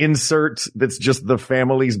an insert that's just the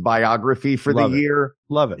family's biography for the year.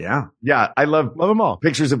 Love it. Yeah. Yeah. I love them all.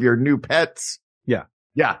 Pictures of your new pets. Yeah.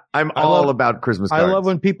 Yeah. I'm all about Christmas cards. I love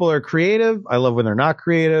when people are creative. I love when they're not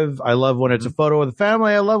creative. I love when it's a photo of the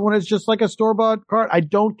family. I love when it's just like a store-bought card. I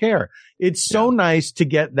don't care. It's so nice to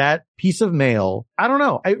get that piece of mail. I don't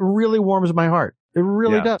know. It really warms my heart. It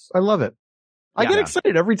really does. I love it. I get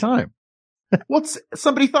excited every time.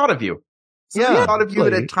 Somebody thought of you. So I thought of you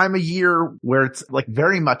at a time of year where it's like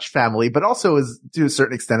very much family, but also is to a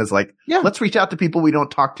certain extent is like, let's reach out to people we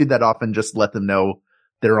don't talk to that often, just let them know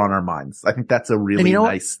they're on our minds. I think that's a really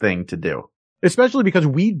nice thing to do. Especially because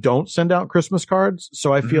we don't send out Christmas cards.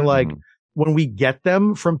 So I feel like when we get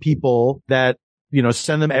them from people that,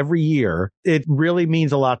 send them every year, it really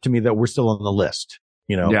means a lot to me that we're still on the list,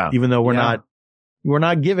 even though we're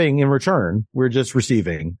not giving in return. We're just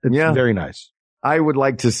receiving. It's very nice. I would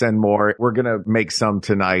like to send more. We're going to make some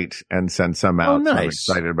tonight and send some out. Oh, nice.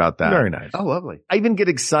 So I'm excited about that. Very nice. Oh, lovely. I even get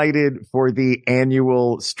excited for the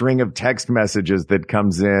annual string of text messages that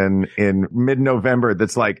comes in mid-November.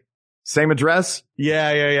 That's like, same address?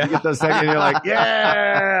 Yeah. You get those things and you're like,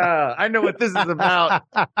 yeah, I know what this is about.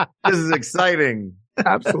 This is exciting.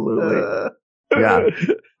 Absolutely.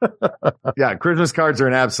 Yeah. Christmas cards are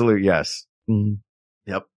an absolute yes. Mm-hmm.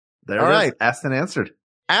 Yep. There All it is. right. Asked and answered.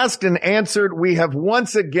 Asked and answered. We have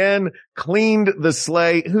once again cleaned the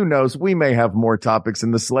sleigh. Who knows? We may have more topics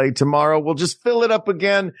in the sleigh tomorrow. We'll just fill it up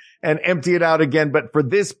again and empty it out again. But for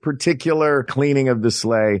this particular cleaning of the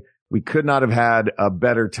sleigh, we could not have had a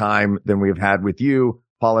better time than we've had with you,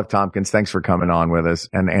 Paul F. Tompkins. Thanks for coming on with us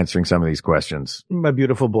and answering some of these questions. My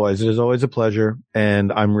beautiful boys. It is always a pleasure.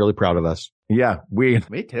 And I'm really proud of us. Yeah, me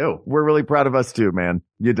too. We're really proud of us too, man.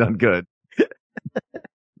 You done good.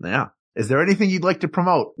 Yeah. Is there anything you'd like to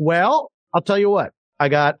promote? Well, I'll tell you what. I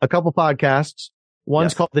got a couple podcasts.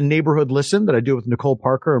 One's called The Neighborhood Listen that I do with Nicole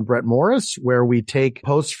Parker and Brett Morris, where we take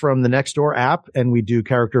posts from the Nextdoor app and we do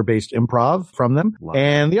character-based improv from them.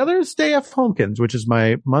 And the other is Stay F Tompkins, which is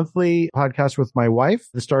my monthly podcast with my wife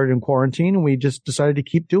that started in quarantine, and we just decided to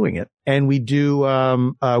keep doing it. And we do, we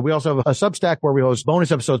also have a Substack where we host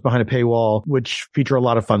bonus episodes behind a paywall, which feature a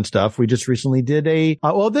lot of fun stuff. We just recently did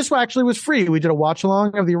this one actually was free. We did a watch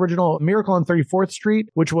along of the original Miracle on 34th Street,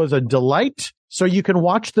 which was a delight. So you can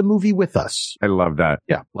watch the movie with us. I love that.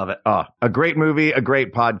 Yeah. Love it. A great movie, a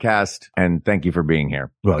great podcast, and thank you for being here.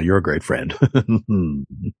 Well, you're a great friend.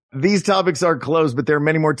 These topics are closed, but there are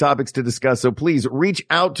many more topics to discuss. So please reach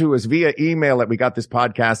out to us via email at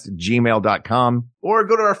wegotThisPodcast@gmail.com. Or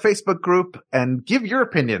go to our Facebook group and give your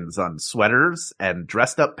opinions on sweaters and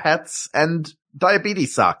dressed up pets and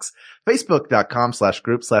diabetes socks.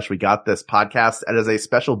 Facebook.com/group/WeGotThisPodcast. And as a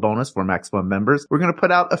special bonus for Maximum members, we're going to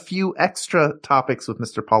put out a few extra topics with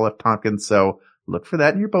Mr. Paul F. Tompkins. So look for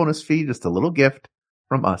that in your bonus feed. Just a little gift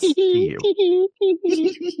from us to you.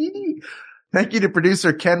 Thank you to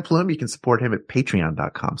producer Ken Plume. You can support him at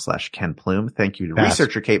patreon.com/Ken Plume. Thank you to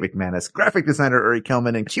researcher Kate McManus, graphic designer Uri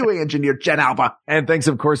Kelman, and QA engineer Jen Alba. And thanks,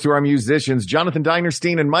 of course, to our musicians, Jonathan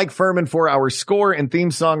Dinerstein and Mike Furman, for our score and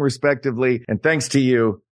theme song, respectively. And thanks to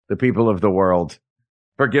you, the people of the world,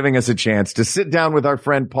 for giving us a chance to sit down with our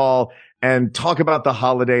friend Paul and talk about the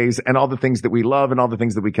holidays and all the things that we love and all the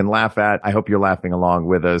things that we can laugh at. I hope you're laughing along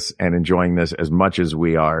with us and enjoying this as much as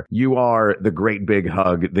we are. You are the great big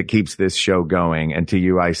hug that keeps this show going. And to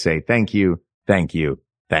you, I say thank you, thank you,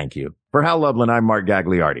 thank you. For Hal Lublin, I'm Mark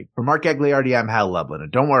Gagliardi. For Mark Gagliardi, I'm Hal Lublin.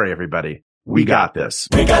 And don't worry, everybody. We got this.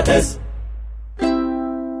 We got this.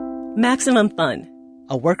 Maximum Fun,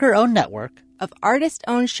 a worker-owned network of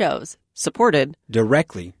artist-owned shows supported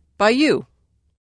directly by you.